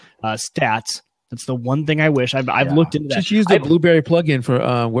advanced stats. That's the one thing I wish. I've looked into that. Just use the Blueberry plugin for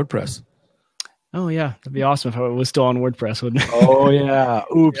WordPress. Oh, yeah. That'd be awesome if I was still on WordPress, wouldn't it? Oh, yeah.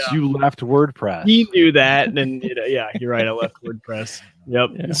 Oops, yeah. You left WordPress. He knew that. And you're right. I left WordPress. Yep.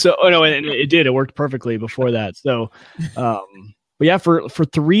 Yeah. So, and it did. It worked perfectly before that. So, but yeah, for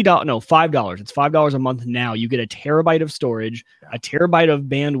 $5. It's $5 a month now. You get a terabyte of storage, a terabyte of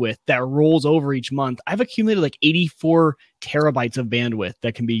bandwidth that rolls over each month. I've accumulated like 84 terabytes of bandwidth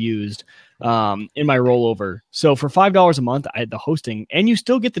that can be used in my rollover. So for $5 a month, I had the hosting, and you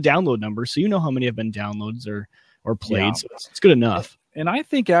still get the download number, so you know how many have been downloads or played. Yeah. So it's good enough. And I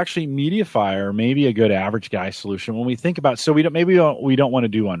think actually MediaFire may be a good average guy solution when we think about. So we don't want to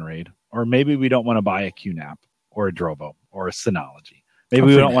do UnRAID, or maybe we don't want to buy a QNAP or a Drobo or a Synology. Maybe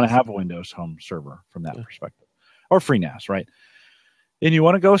we don't want to have a Windows home server from that perspective, or FreeNAS, right? And you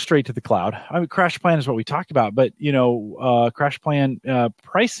want to go straight to the cloud. I mean, CrashPlan is what we talked about, but CrashPlan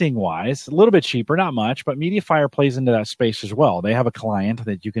pricing wise, a little bit cheaper, not much, but MediaFire plays into that space as well. They have a client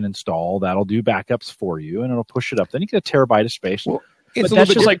that you can install that'll do backups for you, and it'll push it up. Then you get a terabyte of space. Well, but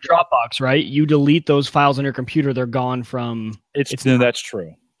that's just like Dropbox, right? You delete those files on your computer; they're gone from. That's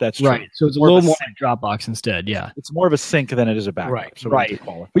true. That's right. True. So it's a little more like Dropbox instead. Yeah. It's more of a sync than it is a backup. Right. So right.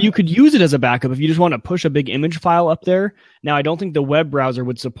 But you could use it as a backup if you just want to push a big image file up there. Now, I don't think the web browser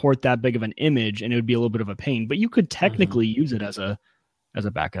would support that big of an image, and it would be a little bit of a pain, but you could technically use it as a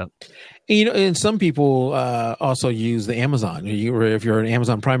backup. And some people also use the Amazon. If you're an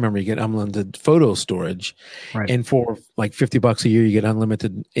Amazon Prime member, you get unlimited photo storage. Right. And for like $50 a year, you get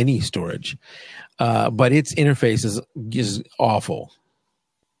unlimited any storage. But its interface is awful.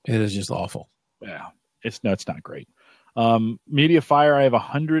 It is just awful. Yeah, it's not great. MediaFire, I have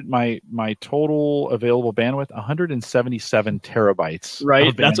 100. My total available bandwidth, 177 terabytes.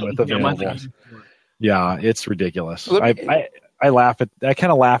 Right, that's what available. Yeah, it's ridiculous. I kind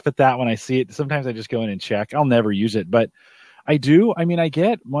of laugh at that when I see it. Sometimes I just go in and check. I'll never use it, but I do. I mean, I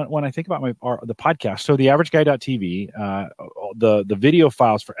get when I think about the podcast. So the AverageGuy.tv, the video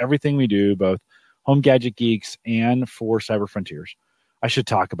files for everything we do, both Home Gadget Geeks and for Cyber Frontiers. I should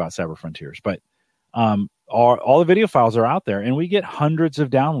talk about Cyber Frontiers, but all the video files are out there, and we get hundreds of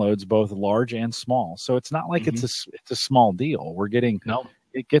downloads, both large and small. So it's not like it's a small deal. We're getting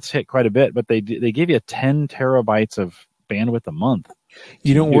it gets hit quite a bit, but they give you 10 terabytes of bandwidth a month.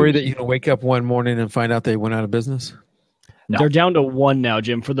 You don't worry that you're gonna wake up one morning and find out they went out of business? No. They're down to 1 now,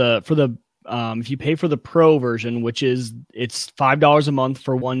 Jim. For the if you pay for the Pro version, which is it's $5 a month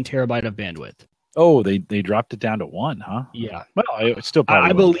for 1 terabyte of bandwidth. Oh, they dropped it down to 1, huh? Yeah. Well, it's still probably.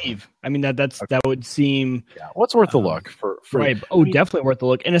 I believe. I mean that would seem. Yeah. What's worth a look for right? Definitely worth a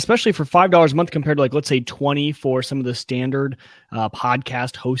look, and especially for $5 a month compared to, like, let's say $20 for some of the standard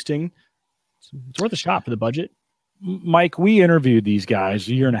podcast hosting. It's worth a shot for the budget. Mike, we interviewed these guys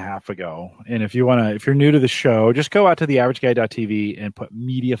a year and a half ago, and if you're new to the show, just go out to the AverageGuy.tv and put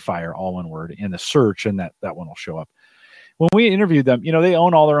MediaFire, all one word, in the search, and that one will show up. When we interviewed them, they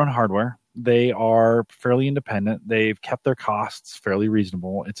own all their own hardware. They are fairly independent. They've kept their costs fairly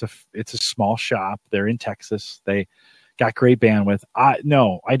reasonable. It's a small shop. They're in Texas. They got great bandwidth. I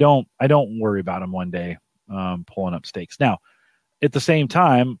don't worry about them one day pulling up stakes. Now, at the same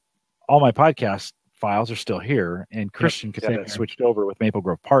time, all my podcast files are still here, and Christian could have that switched over with Maple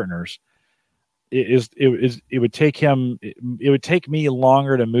Grove Partners. It would take me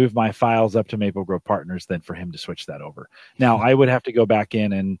longer to move my files up to Maple Grove Partners than for him to switch that over. Now I would have to go back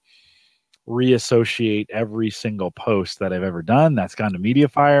in and reassociate every single post that I've ever done that's gone to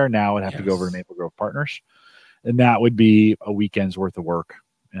Mediafire. Now I'd have to go over to Maple Grove Partners, and that would be a weekend's worth of work.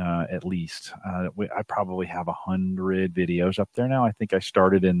 At least I probably have 100 videos up there now. I think I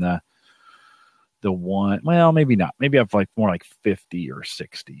started in the one, well, maybe not. Maybe I've more like 50 or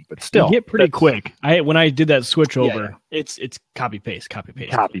 60, but still, you get pretty quick. When I did that switch over, it's copy paste.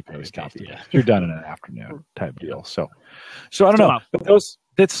 Yeah. You're done in an afternoon type deal. So I don't know, but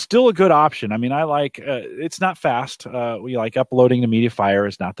that's still a good option. I mean, I like it's not fast. We like uploading to Mediafire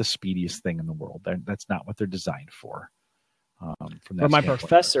is not the speediest thing in the world. That's not what they're designed for. But my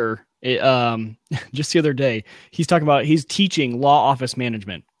professor, just the other day, he's teaching law office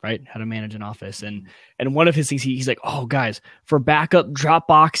management, right? How to manage an office. And one of his things, he's like, oh, guys, for backup,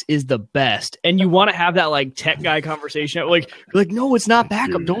 Dropbox is the best. And you want to have that tech guy conversation. You're like, no, it's not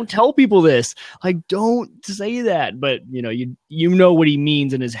backup. Don't tell people this. Don't say that. But, you know what he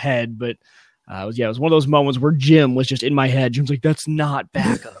means in his head. But it was one of those moments where Jim was just in my head. Jim's like, that's not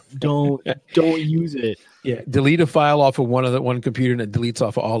backup. Don't use it. Yeah, delete a file off of one computer and it deletes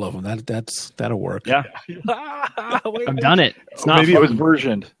off of all of them. That'll work. Yeah, I've done it. It's not maybe fun. It was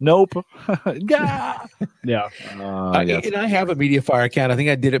versioned. Nope. Yeah. And I have a Mediafire account. I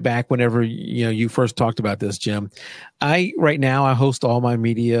think I did it back whenever you first talked about this, Jim. Right now I host all my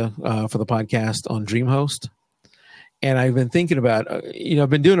media for the podcast on DreamHost, and I've been thinking about I've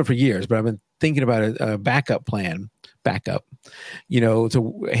been doing it for years, but I've been thinking about a backup plan. Hey,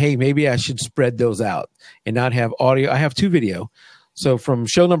 maybe I should spread those out and not have audio. I have 2 video. So from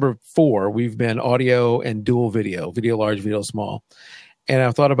show number 4, we've been audio and dual video large, video small. And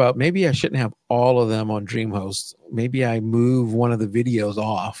I've thought about maybe I shouldn't have all of them on DreamHost. Maybe I move one of the videos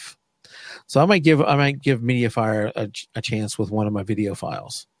off. So I might give Mediafire a chance with one of my video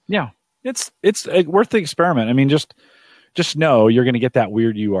files. Yeah, it's worth the experiment. I mean, just know you're going to get that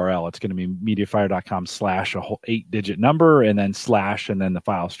weird URL. It's going to be mediafire.com/ a whole 8-digit number and then / and then the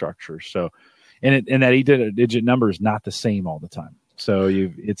file structure. So, and that 8-digit number is not the same all the time. So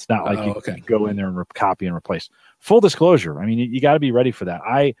it's not like you can go in there and copy and replace. Full disclosure. I mean, you got to be ready for that.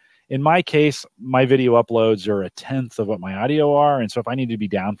 In my case, my video uploads are 1/10 of what my audio are. And so if I need to be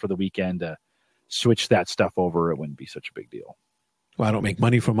down for the weekend to switch that stuff over, it wouldn't be such a big deal. Well, I don't make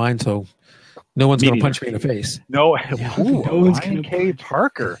money from mine, so no one's going to punch me in the face. No, no one's Ryan K.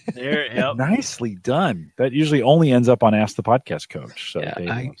 Parker. There, yep. Nicely done. That usually only ends up on Ask the Podcast Coach. So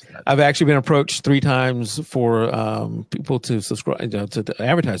I've actually been approached 3 times for people to subscribe to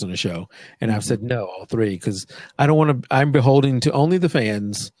advertise on the show, and I've said no all 3 because I don't want to. I'm beholden to only the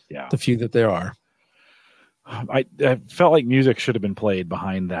fans, the few that there are. I felt like music should have been played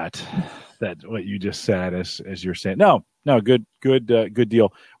behind that what you just said as you're saying. No, good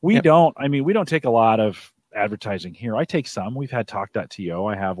deal. We don't take a lot of advertising here. I take some. We've had Talk.to.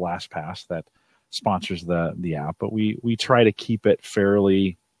 I have LastPass that sponsors the app, but we try to keep it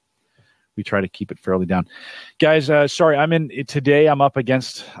fairly down. Guys, sorry, I'm in a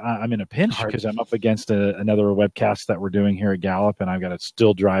pinch because I'm up against another webcast that we're doing here at Gallup, and I've got to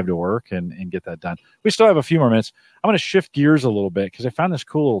still drive to work and get that done. We still have a few more minutes. I'm going to shift gears a little bit because I found this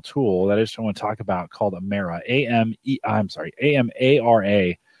cool little tool that I just want to talk about called Amara,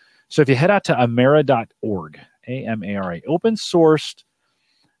 AMARA. So if you head out to amara.org, AMARA, open sourced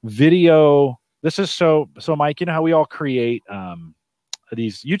video. This is so Mike, you know how we all create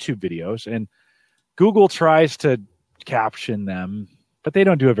these YouTube videos, and Google tries to caption them, but they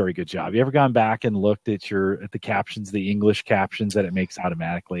don't do a very good job. You ever gone back and looked at the captions, the English captions that it makes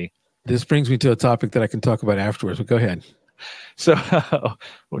automatically? This brings me to a topic that I can talk about afterwards, but go ahead. So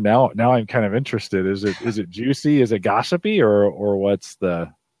now I'm kind of interested. Is it juicy? Is it gossipy, or what's the?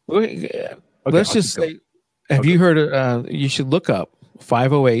 Let's just say, have you heard? You should look up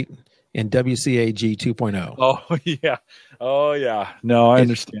 508 and WCAG 2.0. Oh yeah. No, I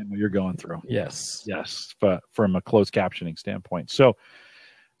understand what you're going through. Yes, but from a closed captioning standpoint. So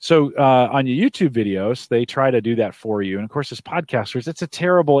on your YouTube videos, they try to do that for you. And of course, as podcasters,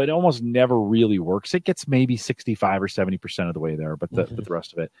 it almost never really works. It gets maybe 65 or 70% of the way there, but the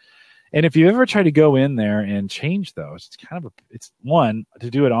rest of it. And if you ever try to go in there and change those, it's one, to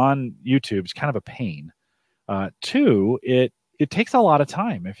do it on YouTube is kind of a pain. 2, it takes a lot of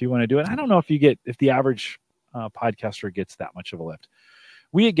time if you want to do it. I don't know if the average podcaster gets that much of a lift.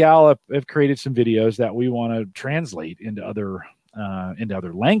 We at Gallup have created some videos that we want to translate into other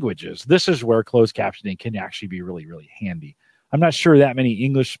languages. This is where closed captioning can actually be really, really handy. I'm not sure that many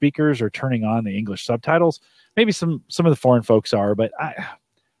English speakers are turning on the English subtitles. Maybe some of the foreign folks are, but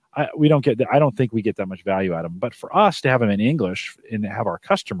we don't get. I don't think we get that much value out of them. But for us to have them in English and have our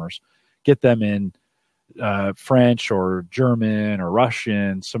customers get them in French or German or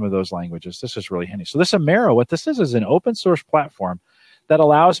Russian, some of those languages, this is really handy. So this Amera, what this is an open source platform that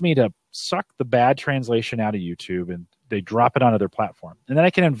allows me to suck the bad translation out of YouTube, and they drop it onto their platform. And then I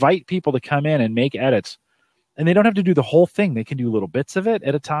can invite people to come in and make edits. And they don't have to do the whole thing. They can do little bits of it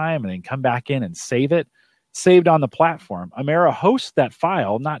at a time and then come back in and save it, saved on the platform. Amera hosts that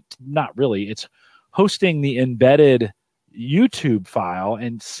file, not really. It's hosting the embedded YouTube file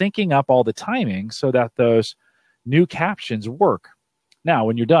and syncing up all the timing so that those new captions work. Now,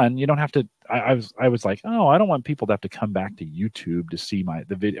 when you're done, you don't have to. I was like, oh, I don't want people to have to come back to YouTube to see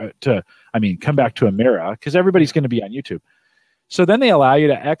the video. Come back to Amera, because everybody's going to be on YouTube. So then they allow you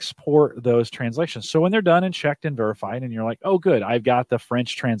to export those translations. So when they're done and checked and verified, and you're like, oh, good, I've got the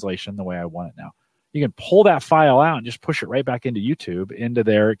French translation the way I want it now. You can pull that file out and just push it right back into YouTube, into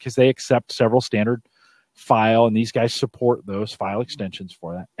there, because they accept several standard file, and these guys support those file extensions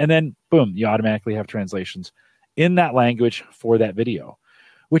for that. And then, boom, you automatically have translations in that language for that video,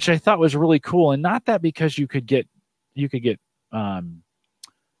 which I thought was really cool. And not that because you could get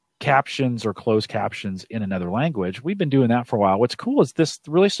captions or closed captions in another language. We've been doing that for a while. What's cool is this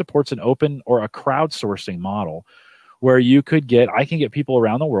really supports an open or a crowdsourcing model where I can get people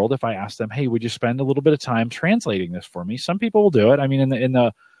around the world. If I ask them, hey, would you spend a little bit of time translating this for me? Some people will do it. I mean,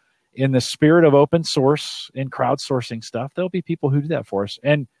 in the spirit of open source and crowdsourcing stuff, there'll be people who do that for us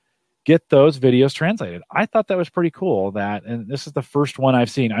and get those videos translated. I thought that was pretty cool, and this is the first one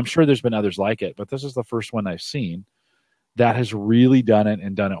I've seen. I'm sure there's been others like it, but this is the first one I've seen that has really done it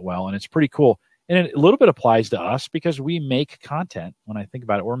and done it well. And it's pretty cool. And it a little bit applies to us because we make content. When I think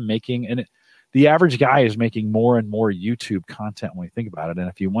about it, we're making, and the average guy is making more and more YouTube content when we think about it. And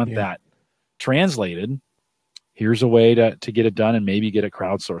if you want that translated, here's a way to get it done and maybe get it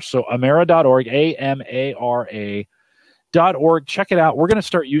crowdsourced. So amara.org, AMARA.org. Check it out. We're going to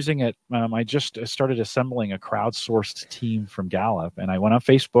start using it. I just started assembling a crowdsourced team from Gallup, and I went on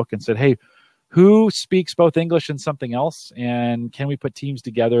Facebook and said, hey, who speaks both English and something else? And can we put teams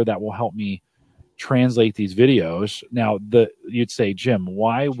together that will help me translate these videos? Now, you'd say, Jim,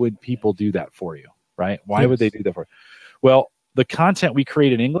 why would people do that for you, right? Why would they do that for you? Well, the content we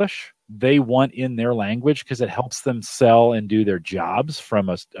create in English, they want in their language because it helps them sell and do their jobs from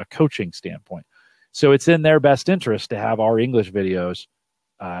a coaching standpoint. So it's in their best interest to have our English videos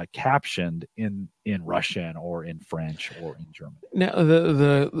captioned in Russian or in French or in German. Now,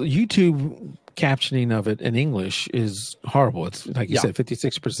 the YouTube captioning of it in English is horrible. It's like you said,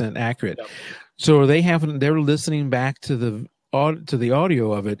 56% accurate. Yep. So they're listening back to the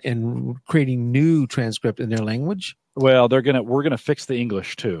audio of it and creating new transcript in their language. Well, we're gonna fix the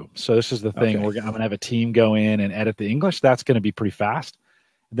English too. So this is the thing. Okay. I'm gonna have a team go in and edit the English. That's gonna be pretty fast.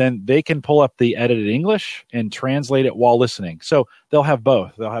 Then they can pull up the edited English and translate it while listening. So they'll have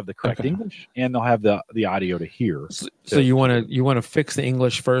both. They'll have the correct English and they'll have the audio to hear. So you want to fix the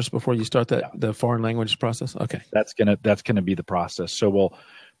English first before you start the foreign language process? Okay. That's gonna be the process. So we'll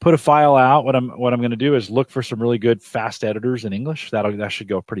put a file out. What I'm gonna do is look for some really good fast editors in English. That should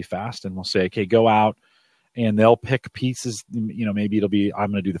go pretty fast. And we'll say, okay, go out. And they'll pick pieces. Maybe it'll be, I'm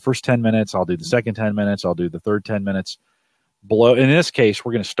going to do the first 10 minutes. I'll do the second 10 minutes. I'll do the third 10 minutes. In this case,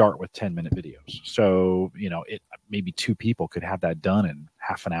 we're going to start with 10-minute videos. So, maybe two people could have that done in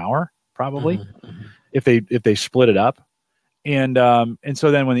half an hour, probably, if they split it up. And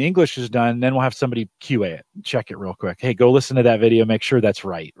so then when the English is done, then we'll have somebody QA it, check it real quick. Hey, go listen to that video, make sure that's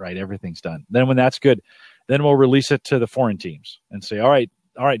right? Everything's done. Then when that's good, then we'll release it to the foreign teams and say, all right,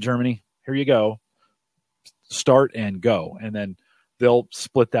 Germany, here you go. Start and go. And then they'll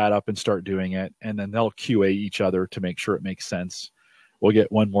split that up and start doing it. And then they'll QA each other to make sure it makes sense. We'll get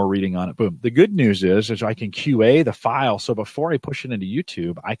one more reading on it. Boom. The good news is I can QA the file. So before I push it into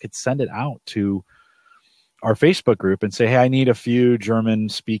YouTube, I could send it out to our Facebook group and say, hey, I need a few German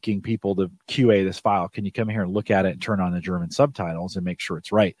speaking people to QA this file. Can you come here and look at it and turn on the German subtitles and make sure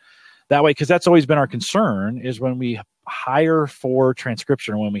it's right? That way, because that's always been our concern, is when we hire for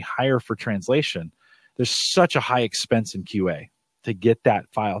transcription or when we hire for translation, there's such a high expense in QA to get that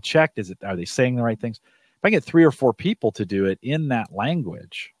file checked. Are they saying the right things? If I get 3 or 4 people to do it in that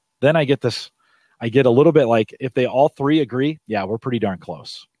language, then I get a little bit like, if they all 3 agree, yeah, we're pretty darn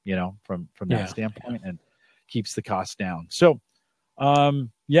close, from that standpoint, and keeps the cost down. So,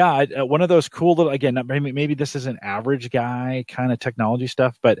 one of those cool little, again, maybe this isn't average guy kind of technology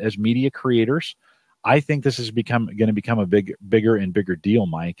stuff, but as media creators, I think this is going to become a bigger and bigger deal,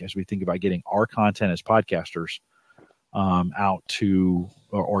 Mike, as we think about getting our content as podcasters out to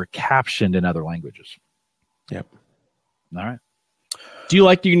or captioned in other languages. Yep. All right. Do you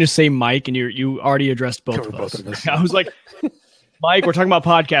like you can just say Mike and you already addressed both of us? I was like, Mike, we're talking about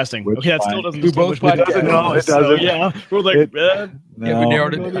podcasting. Which okay, that fine. still doesn't. We both podcast. No, it doesn't. So, yeah, we're like, we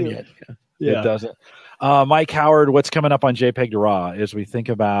narrowed it down yet. It doesn't. Mike Howard, what's coming up on JPEG to RAW as we think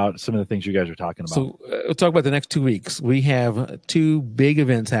about some of the things you guys are talking about? So we'll talk about the next 2 weeks. We have 2 big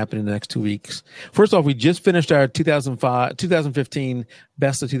events happening in the next 2 weeks. First off, we just finished our 2015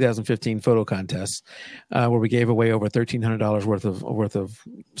 Best of 2015 photo contest, where we gave away over $1,300 worth of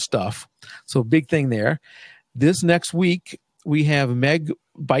stuff. So big thing there. This next week, we have Meg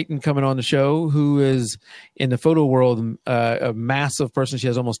Byton coming on the show, who is in the photo world a massive person. She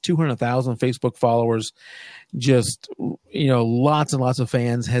has almost 200,000 Facebook followers, just, lots and lots of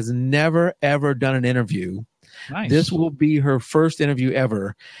fans, has never, ever done an interview. Nice. This will be her first interview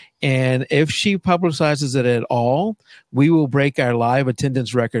ever. And if she publicizes it at all, we will break our live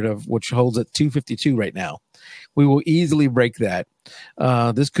attendance record which holds at 252 right now. We will easily break that.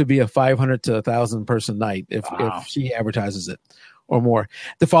 This could be a 500 to 1,000 person night if she advertises it or more.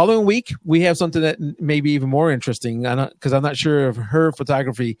 The following week, we have something that may be even more interesting, because I'm not sure if her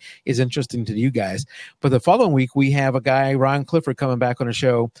photography is interesting to you guys. But the following week, we have a guy, Ron Clifford, coming back on the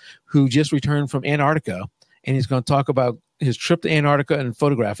show who just returned from Antarctica, and he's going to talk about his trip to Antarctica and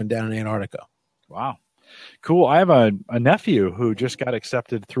photographing down in Antarctica. Wow. Cool. I have a nephew who just got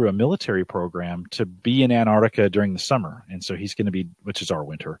accepted through a military program to be in Antarctica during the summer. And so he's going to be, which is our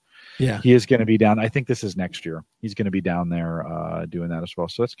winter. Yeah. He is going to be down. I think this is next year. He's going to be down there doing that as well.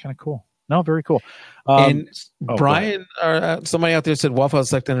 So that's kind of cool. No, very cool. And Brian, somebody out there said Waffle House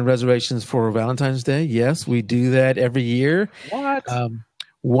selected reservations for Valentine's Day. Yes, we do that every year. What?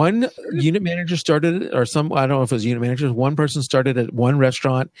 One unit manager started it, I don't know if it was unit managers. One person started at one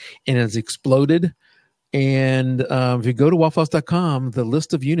restaurant and it's exploded. And if you go to wafflehouse.com, the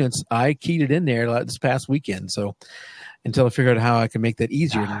list of units, I keyed it in there this past weekend. So until I figured out how I can make that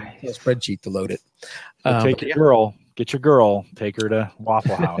easier, a spreadsheet to load it. Get your girl, take her to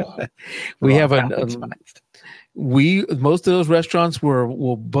Waffle House. We have most of those restaurants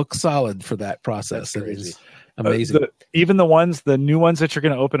will book solid for that process. That's crazy. Amazing. Even the new ones that you're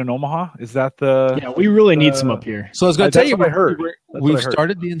going to open in Omaha, is that the? Yeah, we really need some up here. So I was going to tell you, what I heard. We've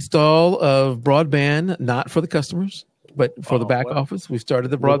started the install of broadband, not for the customers, but for the back office. We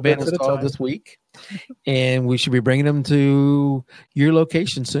started the broadband install this week, and we should be bringing them to your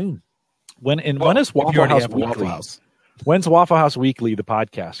location soon. When is Waffle House Weekly? When's Waffle House Weekly, the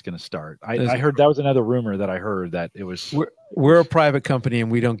podcast, going to start? I heard that was another rumor that I heard that it was. We're a private company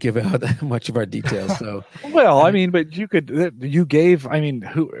and we don't give out much of our details. So, well, I mean, but everybody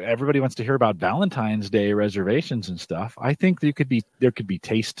wants to hear about Valentine's Day reservations and stuff. I think there could be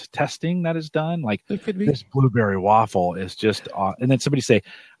taste testing that is done. Like there could be. This blueberry waffle is just, and then somebody say,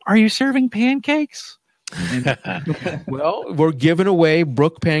 "Are you serving pancakes?" Well, we're giving away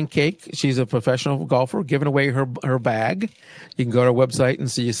Brooke Pancake. She's a professional golfer, giving away her bag. You can go to our website and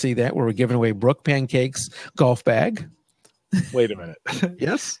see that, where we're giving away Brooke Pancake's golf bag. Wait a minute.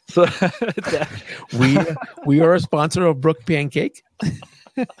 Yes. So we are a sponsor of Brooke Pancake.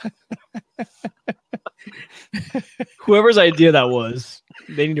 Whoever's idea that was,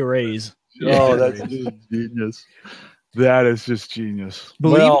 they need a raise. Oh, that's just genius. That is just genius.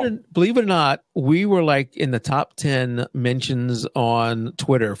 Believe it or not, we were like in the top 10 mentions on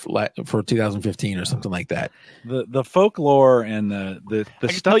Twitter for 2015 or something like that. The folklore and the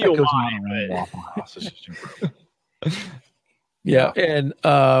stuff that goes on around Waffle House is just incredible. Yeah. And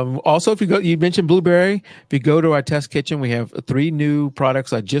also, if you mentioned blueberry, if you go to our test kitchen, we have 3 new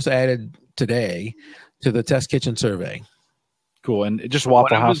products I just added today to the test kitchen survey. Cool. And just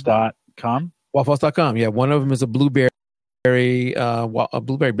wafflehouse.com? Wafflehouse.com. Yeah. One of them is a blueberry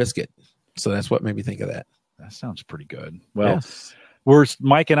biscuit. So that's what made me think of that. That sounds pretty good. Well,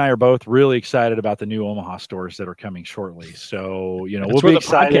 Mike and I are both really excited about the new Omaha stores that are coming shortly. So, we'll be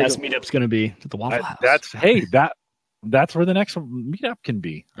excited. Podcast meetup's going to be at the Waffle House. That's where the next meetup can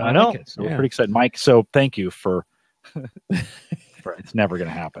be. I know. Like so we're pretty excited, Mike. So thank you for. It's never going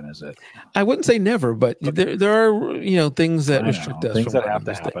to happen, is it? I wouldn't say never, but there are things that restrict us. Things that have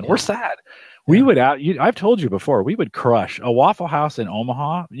to happen. We're sad. We would I've told you before, we would crush a Waffle House in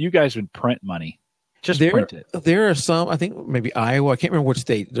Omaha. You guys would print money. Print it. There are some, I think maybe Iowa, I can't remember which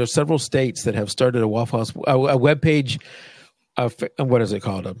state. There are several states that have started a Waffle House, a web page. What is it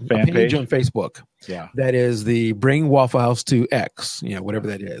called? A page on Facebook. Yeah. That is the Bring Waffle House to X, whatever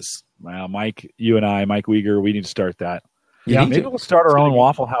that is. Well, Mike, you and I, Mike Uyghur, we need to start that. Yeah, maybe we'll start our own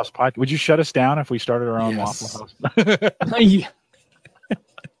Waffle House podcast. Would you shut us down if we started our own Waffle House? Yeah.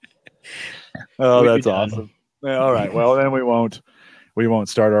 Oh, that's awesome. Yeah, all right. Well, then we won't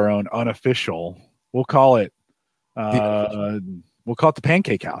start our own unofficial. We'll call it the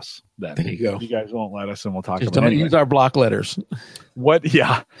Pancake House. Then there you go. You guys won't let us, and we'll talk Just about it. Don't use our block letters. What?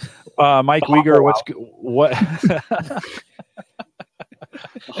 Yeah. Mike Uyghur, what?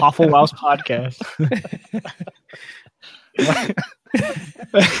 Hofflehouse podcast.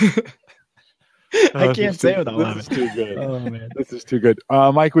 I can't say it without laughing. This is too good. Oh man, this is too good.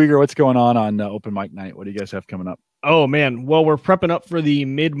 Mike Uyghur, what's going on Open Mic Night? What do you guys have coming up? Oh man, well, we're prepping up for the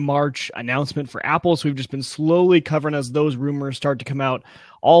mid-March announcement for Apple, so we've just been slowly covering as those rumors start to come out,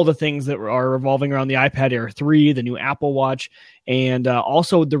 all the things that are revolving around the iPad Air 3, the new Apple Watch, and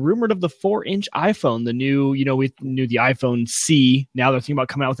also the rumored of the 4-inch iPhone, the new, we knew the iPhone C. Now they're thinking about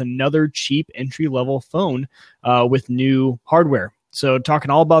coming out with another cheap entry-level phone with new hardware. So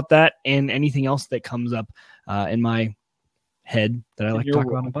talking all about that and anything else that comes up in my head that I like to talk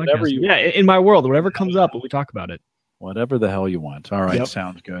about on the podcast. In my world, whatever comes up, we talk about it. Whatever the hell you want. All right, yep.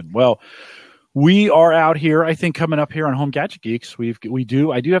 Sounds good. Well, we are out here, I think, coming up here on Home Gadget Geeks. I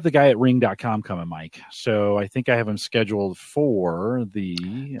do have the guy at ring.com coming, Mike. So I think I have him scheduled for the...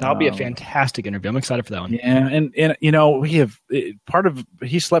 That'll be a fantastic interview. I'm excited for that one. Yeah, and we have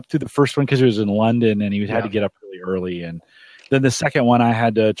he slept through the first one because he was in London and he had to get up really early, and then the second one I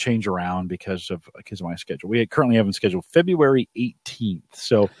had to change around because of my schedule. We currently have him scheduled February 18th.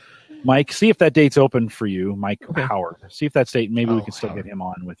 So, Mike, see if that date's open for you, Mike Howard. See if that's date. Maybe we can still get him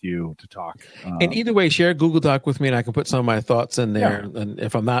on with you to talk. And either way, share Google Doc with me, and I can put some of my thoughts in there. Yeah. And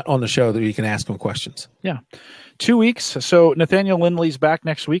if I'm not on the show, that you can ask him questions. Yeah. 2 weeks. So Nathaniel Lindley's back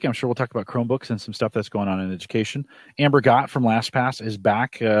next week. I'm sure we'll talk about Chromebooks and some stuff that's going on in education. Amber Gott from LastPass is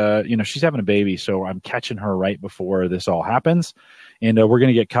back. She's having a baby, so I'm catching her right before this all happens. And we're going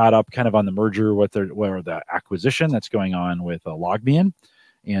to get caught up kind of on the merger with the acquisition that's going on with Logmein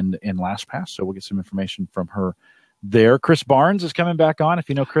and LastPass. So we'll get some information from her there. Chris Barnes is coming back on. If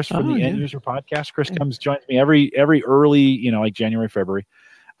you know Chris from the End User Podcast, Chris joins me every early, like January, February.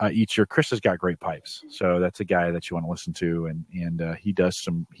 Each year. Chris has got great pipes, so that's a guy that you want to listen to, and he does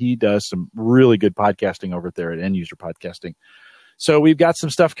some really good podcasting over there at End User Podcasting. So we've got some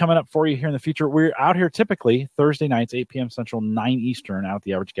stuff coming up for you here in the future. We're out here typically Thursday nights, 8 p.m. Central, 9 Eastern, out at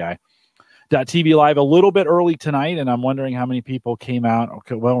the Average Guy. .tv live a little bit early tonight, and I'm wondering how many people came out.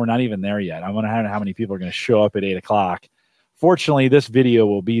 Okay, well, we're not even there yet. I'm wondering how many people are going to show up at 8 o'clock. Fortunately, this video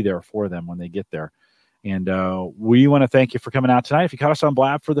will be there for them when they get there. And we want to thank you for coming out tonight. If you caught us on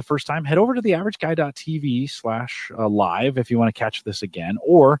Blab for the first time, head over to theaverageguy.tv/live if you want to catch this again.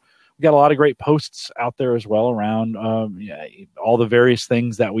 Or we got a lot of great posts out there as well around all the various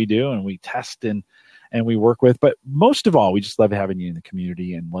things that we do and we test and we work with. But most of all, we just love having you in the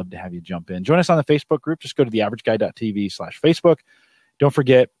community and love to have you jump in. Join us on the Facebook group. Just go to theaverageguy.tv/Facebook. Don't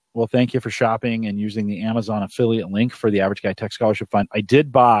forget, well, thank you for shopping and using the Amazon affiliate link for the Average Guy Tech Scholarship Fund. I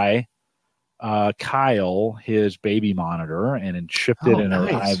did buy Kyle his baby monitor and shipped it and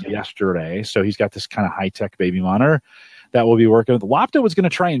arrived yesterday. So he's got this kind of high-tech baby monitor that we'll be working with. Lopta was going to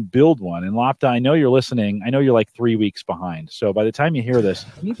try and build one. And Lopta, I know you're listening. I know you're like 3 weeks behind. So by the time you hear this,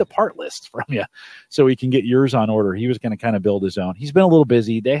 I need the part list from you so we can get yours on order. He was going to kind of build his own. He's been a little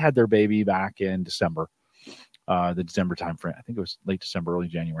busy. They had their baby back in December, the December time frame. I think it was late December, early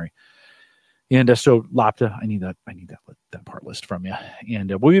January. And so, Lopta, I need that part list from you.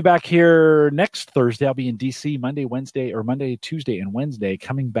 And we'll be back here next Thursday. I'll be in D.C. Monday, Tuesday, and Wednesday,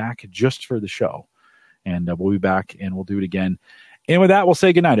 coming back just for the show. And we'll be back, and we'll do it again. And with that, we'll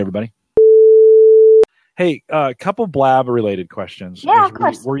say goodnight, everybody. Hey, a couple Blab-related questions. Yeah, of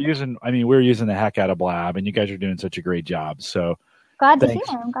course. We're using the heck out of Blab, and you guys are doing such a great job. So. Glad to hear.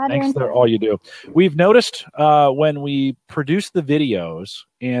 I'm glad thanks for all you do. We've noticed when we produce the videos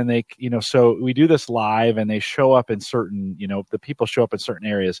and they, so we do this live and they show up in certain, the people show up in certain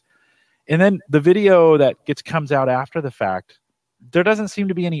areas. And then the video that comes out after the fact, there doesn't seem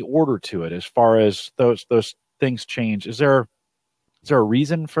to be any order to it as far as those things change. Is there a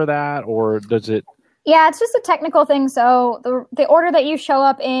reason for that, or does it? Yeah, it's just a technical thing. So the order that you show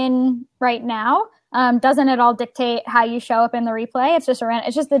up in right now, doesn't at all dictate how you show up in the replay. It's just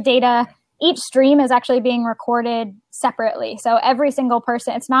the data. Each stream is actually being recorded separately. So every single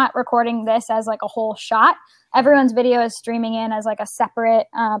person, it's not recording this as like a whole shot. Everyone's video is streaming in as like a separate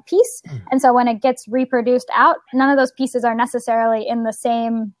piece. And so when it gets reproduced out, none of those pieces are necessarily in the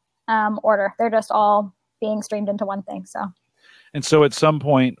same order. They're just all being streamed into one thing. And so at some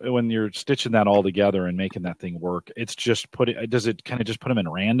point when you're stitching that all together and making that thing work, it's just does it kind of just put them in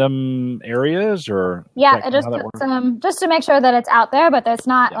random areas, or? Yeah, it just puts them just to make sure that it's out there, but it's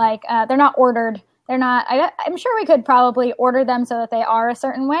not like, they're not ordered. They're not, I'm sure we could probably order them so that they are a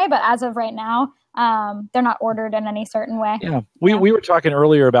certain way, but as of right now, they're not ordered in any certain way. Yeah, we were talking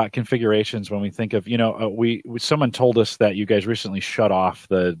earlier about configurations when we think of, someone told us that you guys recently shut off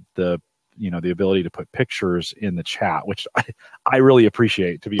the ability to put pictures in the chat, which I really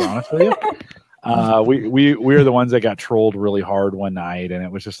appreciate, to be honest with you. We're the ones that got trolled really hard one night, and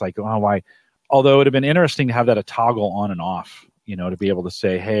it was just like, oh, why? Although it would have been interesting to have that a toggle on and off, to be able to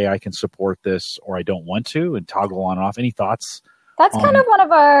say, hey, I can support this, or I don't want to, and toggle on and off. Any thoughts? That's kind of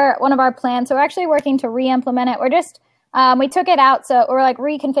one of our plans. So we're actually working to re-implement it. We're just we took it out, so we're like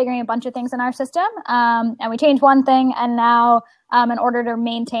reconfiguring a bunch of things in our system, and we changed one thing, and now in order to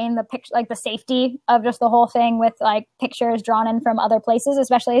maintain the picture, like the safety of just the whole thing with like pictures drawn in from other places,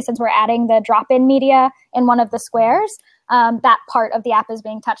 especially since we're adding the drop-in media in one of the squares, that part of the app is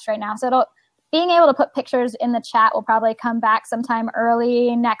being touched right now. So being able to put pictures in the chat will probably come back sometime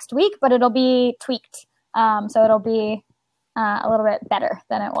early next week, but it'll be tweaked. So it'll be a little bit better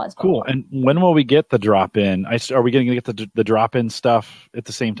than it was before. Cool. And when will we get the drop-in? Are we going to get the drop-in stuff at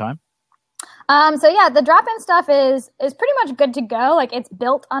the same time? So yeah, the drop-in stuff is pretty much good to go. Like it's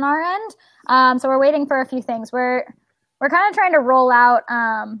built on our end. So we're waiting for a few things. We're kind of trying to roll out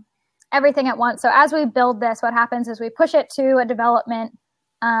everything at once. So as we build this, what happens is we push it to a development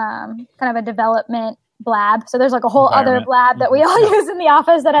BLAB. So there's like a whole other BLAB that we all use in the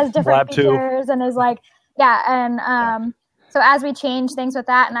office that has different BLAB features and is like, so as we change things with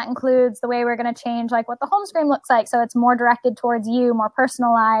that, and that includes the way we're going to change like what the home screen looks like. So it's more directed towards you, more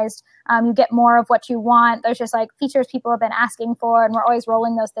personalized. You get more of what you want. There's just like features people have been asking for, and we're always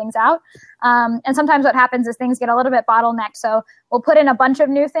rolling those things out. And sometimes what happens is things get a little bit bottlenecked. So we'll put in a bunch of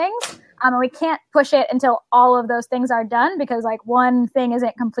new things, and we can't push it until all of those things are done, because like one thing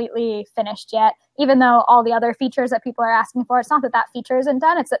isn't completely finished yet, even though all the other features that people are asking for, it's not that feature isn't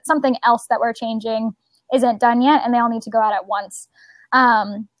done. It's that something else that we're changing isn't done yet, and they all need to go out at once.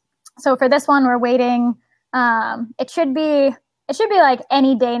 So for this one, we're waiting. It should be like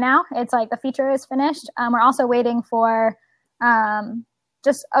any day now. It's like the feature is finished. We're also waiting for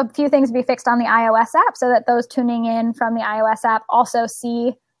just a few things to be fixed on the iOS app, so that those tuning in from the iOS app also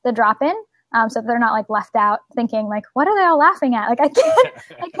see the drop-in, so they're not like left out thinking like, what are they all laughing at? Like I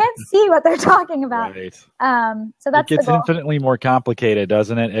can't see what they're talking about. Right. So that's it gets infinitely more complicated,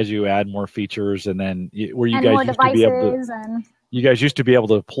 doesn't it, as you add more features, and then where you guys used to be able to. You guys used to be able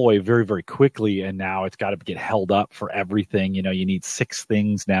to deploy very, very quickly, and now it's got to get held up for everything. You need 6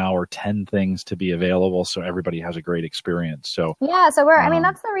 things now or 10 things to be available, so everybody has a great experience. So yeah, so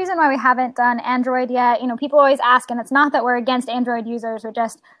that's the reason why we haven't done Android yet. People always ask, and it's not that we're against Android users.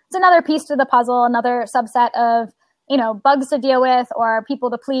 It's another piece to the puzzle, another subset of bugs to deal with, or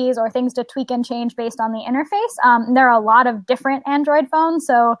people to please, or things to tweak and change based on the interface. There are a lot of different Android phones,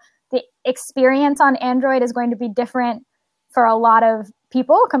 so the experience on Android is going to be different for a lot of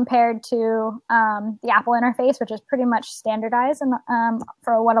people compared to the Apple interface, which is pretty much standardized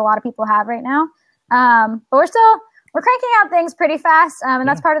for what a lot of people have right now. But we're cranking out things pretty fast, and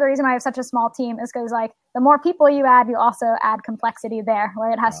that's part of the reason why I have such a small team, is because like the more people you add, you also add complexity there,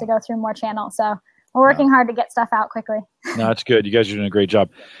 where it has to go through more channels. So we're working hard to get stuff out quickly. No, that's good. You guys are doing a great job.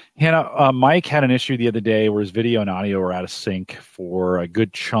 Hannah, Mike had an issue the other day where his video and audio were out of sync for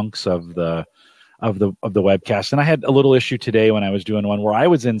good chunks of the webcast. And I had a little issue today when I was doing one where I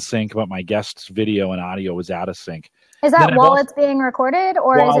was in sync, but my guest's video and audio was out of sync. Is that while it's being recorded,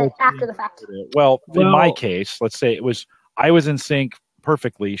 or is it after the fact? Well, in my case, let's say I was in sync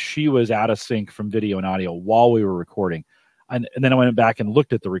perfectly. She was out of sync from video and audio while we were recording. And then I went back and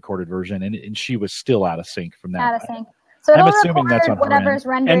looked at the recorded version, and she was still out of sync from that. Out of sync. So it'll record whatever's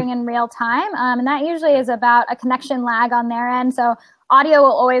rendering in real time. And that usually is about a connection lag on their end. So audio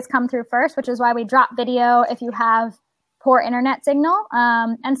will always come through first, which is why we drop video if you have poor internet signal.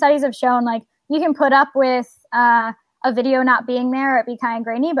 And studies have shown like you can put up with a video not being there, it'd be kind of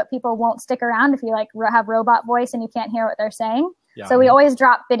grainy, but people won't stick around if you like have robot voice and you can't hear what they're saying. Yeah. So we always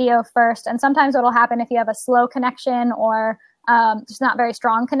drop video first. And sometimes what'll happen if you have a slow connection or just not very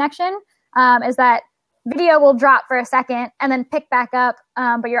strong connection is that video will drop for a second and then pick back up,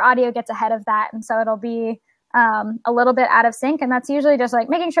 but your audio gets ahead of that. And so it'll be a little bit out of sync. And that's usually just like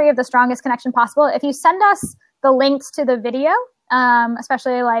making sure you have the strongest connection possible. If you send us the links to the video,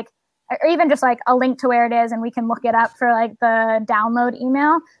 especially like, or even just like a link to where it is and we can look it up for like the download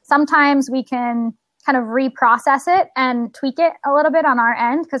email, sometimes we can kind of reprocess it and tweak it a little bit on our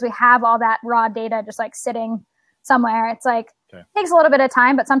end because we have all that raw data just like sitting somewhere. It's like, takes a little bit of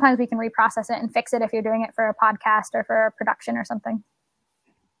time, but sometimes we can reprocess it and fix it if you're doing it for a podcast or for a production or something.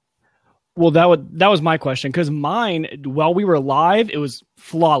 Well, that was my question, because mine, while we were live, it was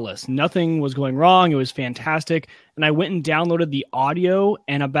flawless. Nothing was going wrong. It was fantastic. And I went and downloaded the audio,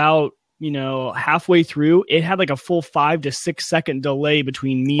 and about halfway through, it had like a full 5 to 6 second delay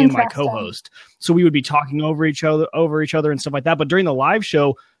between me and my co-host. So we would be talking over each other and stuff like that. But during the live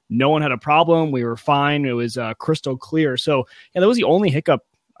show, no one had a problem. We were fine. It was crystal clear. So that was the only hiccup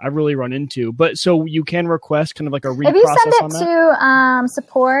I really run into. But so you can request kind of like a reprocess on that? If you send it to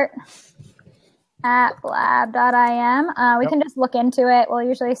support at blab.im, we can just look into it. We'll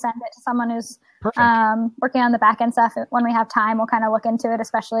usually send it to someone who's working on the back end stuff. When we have time, we'll kind of look into it,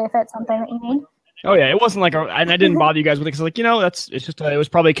 especially if it's something that you need. Oh yeah, it wasn't like, and I didn't bother you guys with it because it was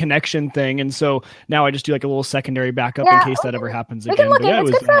probably a connection thing, and so now I just do like a little secondary backup in case that ever happens again. We can look at it.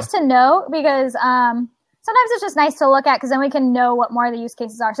 It's good for us to know because sometimes it's just nice to look at because then we can know what more of the use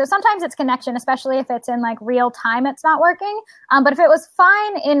cases are. So sometimes it's connection, especially if it's in like real time, it's not working. But if it was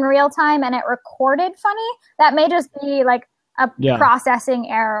fine in real time and it recorded funny, that may just be like a processing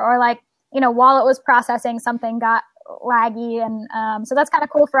error, or like while it was processing, something got laggy, and so that's kind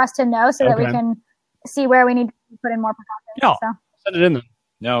of cool for us to know so that we can see where we need to put in more precautions. Yeah, send it in then.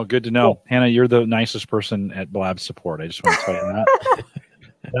 No, good to know. Cool. Hannah, you're the nicest person at BLAB support. I just want to tell you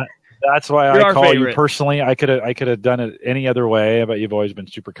that. That's why I call you personally. I could have done it any other way, but you've always been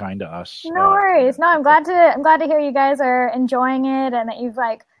super kind to us. No worries. No, I'm glad to hear you guys are enjoying it and that you've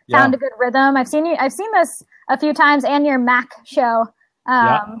like found a good rhythm. I've seen this a few times, and your Mac show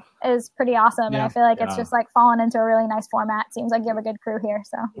is pretty awesome, and I feel like it's just like fallen into a really nice format. Seems like you have a good crew here,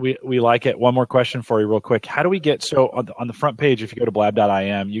 so we like it. One more question for you real quick. How do we get on the front page, if you go to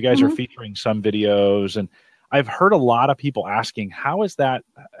blab.im, you guys are featuring some videos, and I've heard a lot of people asking how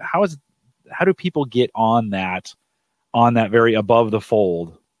do people get on that very above the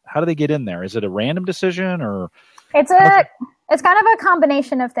fold? How do they get in there? Is it a random decision, or it's kind of a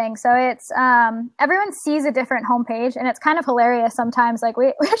combination of things. So it's everyone sees a different homepage, and it's kind of hilarious sometimes. Like we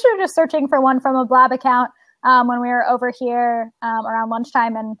actually were just searching for one from a Blab account when we were over here around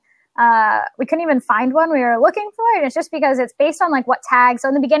lunchtime, and we couldn't even find one we were looking for. And it's just because it's based on like what tags. So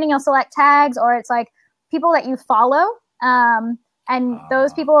in the beginning, you'll select tags, or it's like people that you follow, and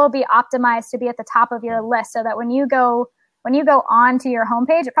those people will be optimized to be at the top of your list, so that when you go on to your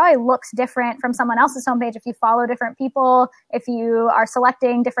homepage, it probably looks different from someone else's homepage if you follow different people, if you are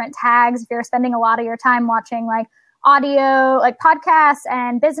selecting different tags, if you're spending a lot of your time watching like audio, like podcasts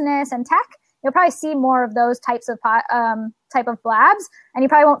and business and tech, you'll probably see more of those types of type of blabs, and you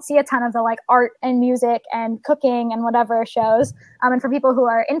probably won't see a ton of the like art and music and cooking and whatever shows. And for people who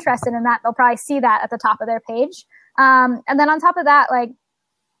are interested in that, they'll probably see that at the top of their page. And then on top of that, like,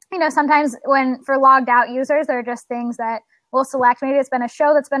 sometimes for logged out users, there are just things that we'll select. Maybe it's been a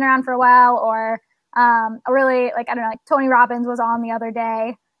show that's been around for a while, or a really, like, I don't know, like Tony Robbins was on the other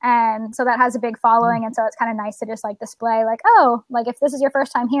day. And so that has a big following. And so it's kind of nice to just like display like, oh, like if this is your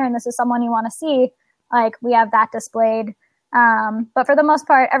first time here and this is someone you want to see, like we have that displayed. But for the most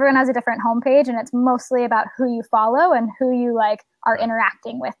part, everyone has a different homepage, and it's mostly about who you follow and who you like are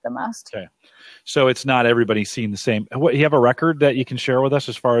interacting with the most. Okay. So it's not everybody seeing the same. You have a record that you can share with us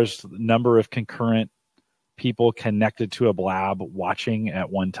as far as the number of concurrent people connected to a blab watching at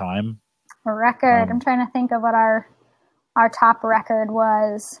one time? A record. I'm trying to think of what our top record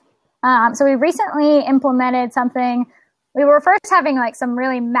was. So we recently implemented something. We were first having like some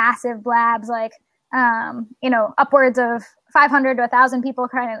really massive blabs, like, upwards of 500 to 1,000 people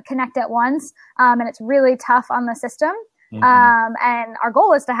kind of connect at once. And it's really tough on the system. And our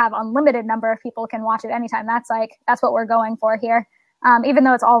goal is to have unlimited number of people can watch it anytime. That's what we're going for here. Even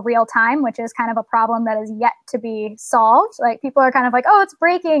though it's all real time, which is kind of a problem that is yet to be solved. Like people are kind of like, oh, it's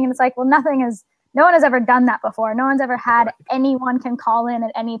breaking. And it's like, well, no one has ever done that before. No one's ever had anyone can call in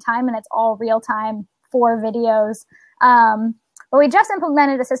at any time, and it's all real time for videos. But we just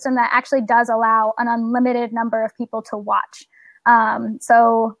implemented a system that actually does allow an unlimited number of people to watch.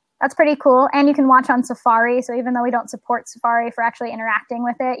 So that's pretty cool. And you can watch on Safari. So even though we don't support Safari for actually interacting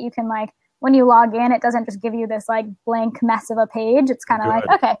with it, you can like, when you log in, it doesn't just give you this like blank mess of a page. It's kind of like,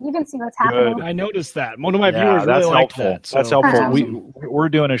 okay, you can see what's happening. I noticed that. One of my viewers really liked that. So. That's helpful. We're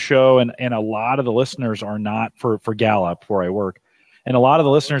doing a show, and a lot of the listeners are not for Gallup, where I work. And a lot of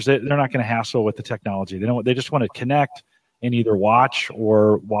the listeners, they're not going to hassle with the technology. They just want to connect and either watch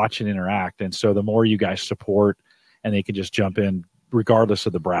and interact. And so the more you guys support, and they can just jump in regardless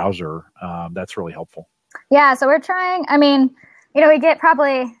of the browser, that's really helpful. Yeah, so we're trying. I mean, we get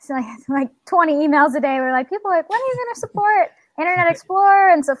probably like 20 emails a day. We're like, people are like, when are you going to support Internet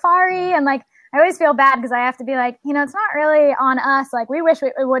Explorer and Safari? And like, I always feel bad because I have to be like, it's not really on us. Like, we wish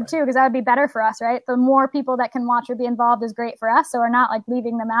it would too, because that would be better for us, right? The more people that can watch or be involved is great for us. So we're not like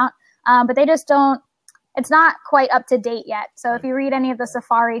leaving them out. But they just don't. It's not quite up to date yet. So if you read any of the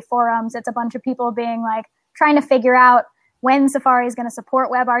Safari forums, it's a bunch of people being like trying to figure out when Safari is going to support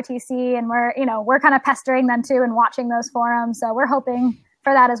WebRTC, and we're kind of pestering them too and watching those forums. So we're hoping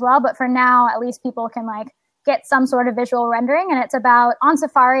for that as well. But for now, at least people can get some sort of visual rendering. And it's about, on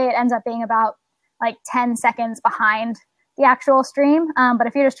Safari, it ends up being about 10 seconds behind the actual stream. But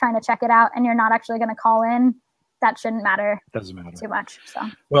if you're just trying to check it out and you're not actually going to call in, that shouldn't matter. Doesn't matter too much. So,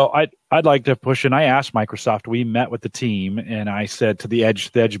 well, I'd like to push, and I asked Microsoft. We met with the team, and I said to the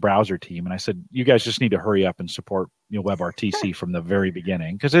Edge browser team, and I said, you guys just need to hurry up and support WebRTC from the very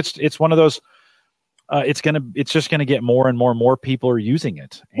beginning, because it's one of those. It's just gonna get more and more people are using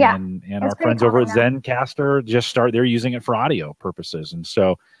it, and our friends over at Zencastr they're using it for audio purposes, and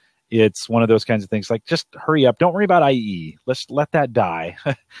so it's one of those kinds of things. Just hurry up. Don't worry about IE. Let's let that die.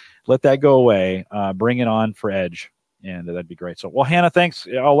 Let that go away. Bring it on for Edge, and that'd be great. So, well, Hannah, thanks.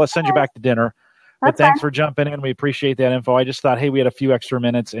 Let's send you back to dinner. But thanks for jumping in. We appreciate that info. I just thought, hey, we had a few extra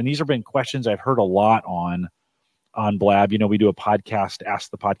minutes, and these have been questions I've heard a lot on Blab. We do a podcast, Ask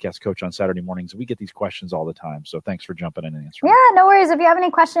the Podcast Coach, on Saturday mornings. We get these questions all the time. So thanks for jumping in and answering. Yeah, no worries. If you have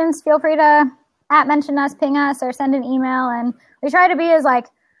any questions, feel free to mention us, ping us, or send an email. And we try to be as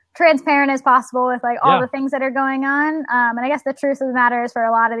transparent as possible with all the things that are going on. And I guess the truth of the matter is, for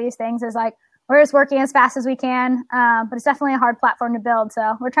a lot of these things is we're just working as fast as we can. But it's definitely a hard platform to build.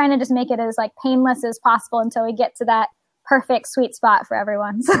 So we're trying to just make it as painless as possible until we get to that perfect sweet spot for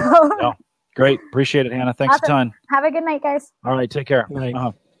everyone. So great. Appreciate it, Hannah. Thanks a ton. Have a good night, guys. All right. Take care.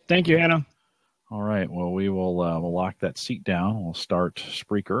 Thank you, Hannah. All right. Well, we will we'll lock that seat down. We'll start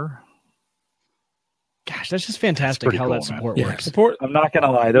Spreaker. Gosh, that's just fantastic how that support works. Support. I'm not going to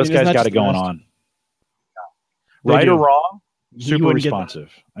lie. Those guys got it going on. Right or wrong, super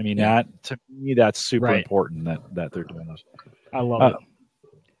responsive. I mean, that to me, that's super important that they're doing those. I love it.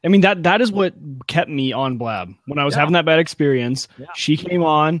 I mean, that is what kept me on Blab. When I was having that bad experience, she came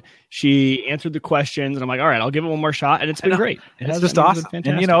on, she answered the questions, and I'm like, all right, I'll give it one more shot. And it's been great. It's just awesome. And,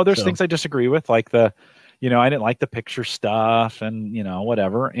 there's things I disagree with, like I didn't like the picture stuff and,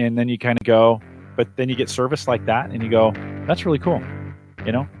 whatever. And then you kind of go, but then you get service like that and you go, that's really cool.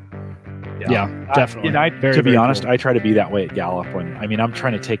 Yeah, definitely. To be honest, cool. I try to be that way at Gallup. I'm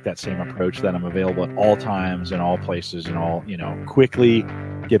trying to take that same approach, that I'm available at all times and all places and all, quickly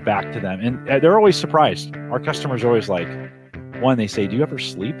get back to them. And they're always surprised. Our customers are always they say, do you ever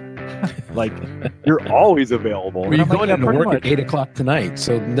sleep? You're always available. Well, you're going into work at 8:00 tonight.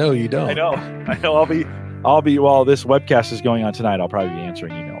 So no, you don't. I know. I'll be, while this webcast is going on tonight, I'll probably be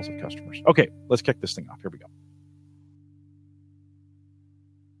answering emails of customers. Okay, let's kick this thing off. Here we go.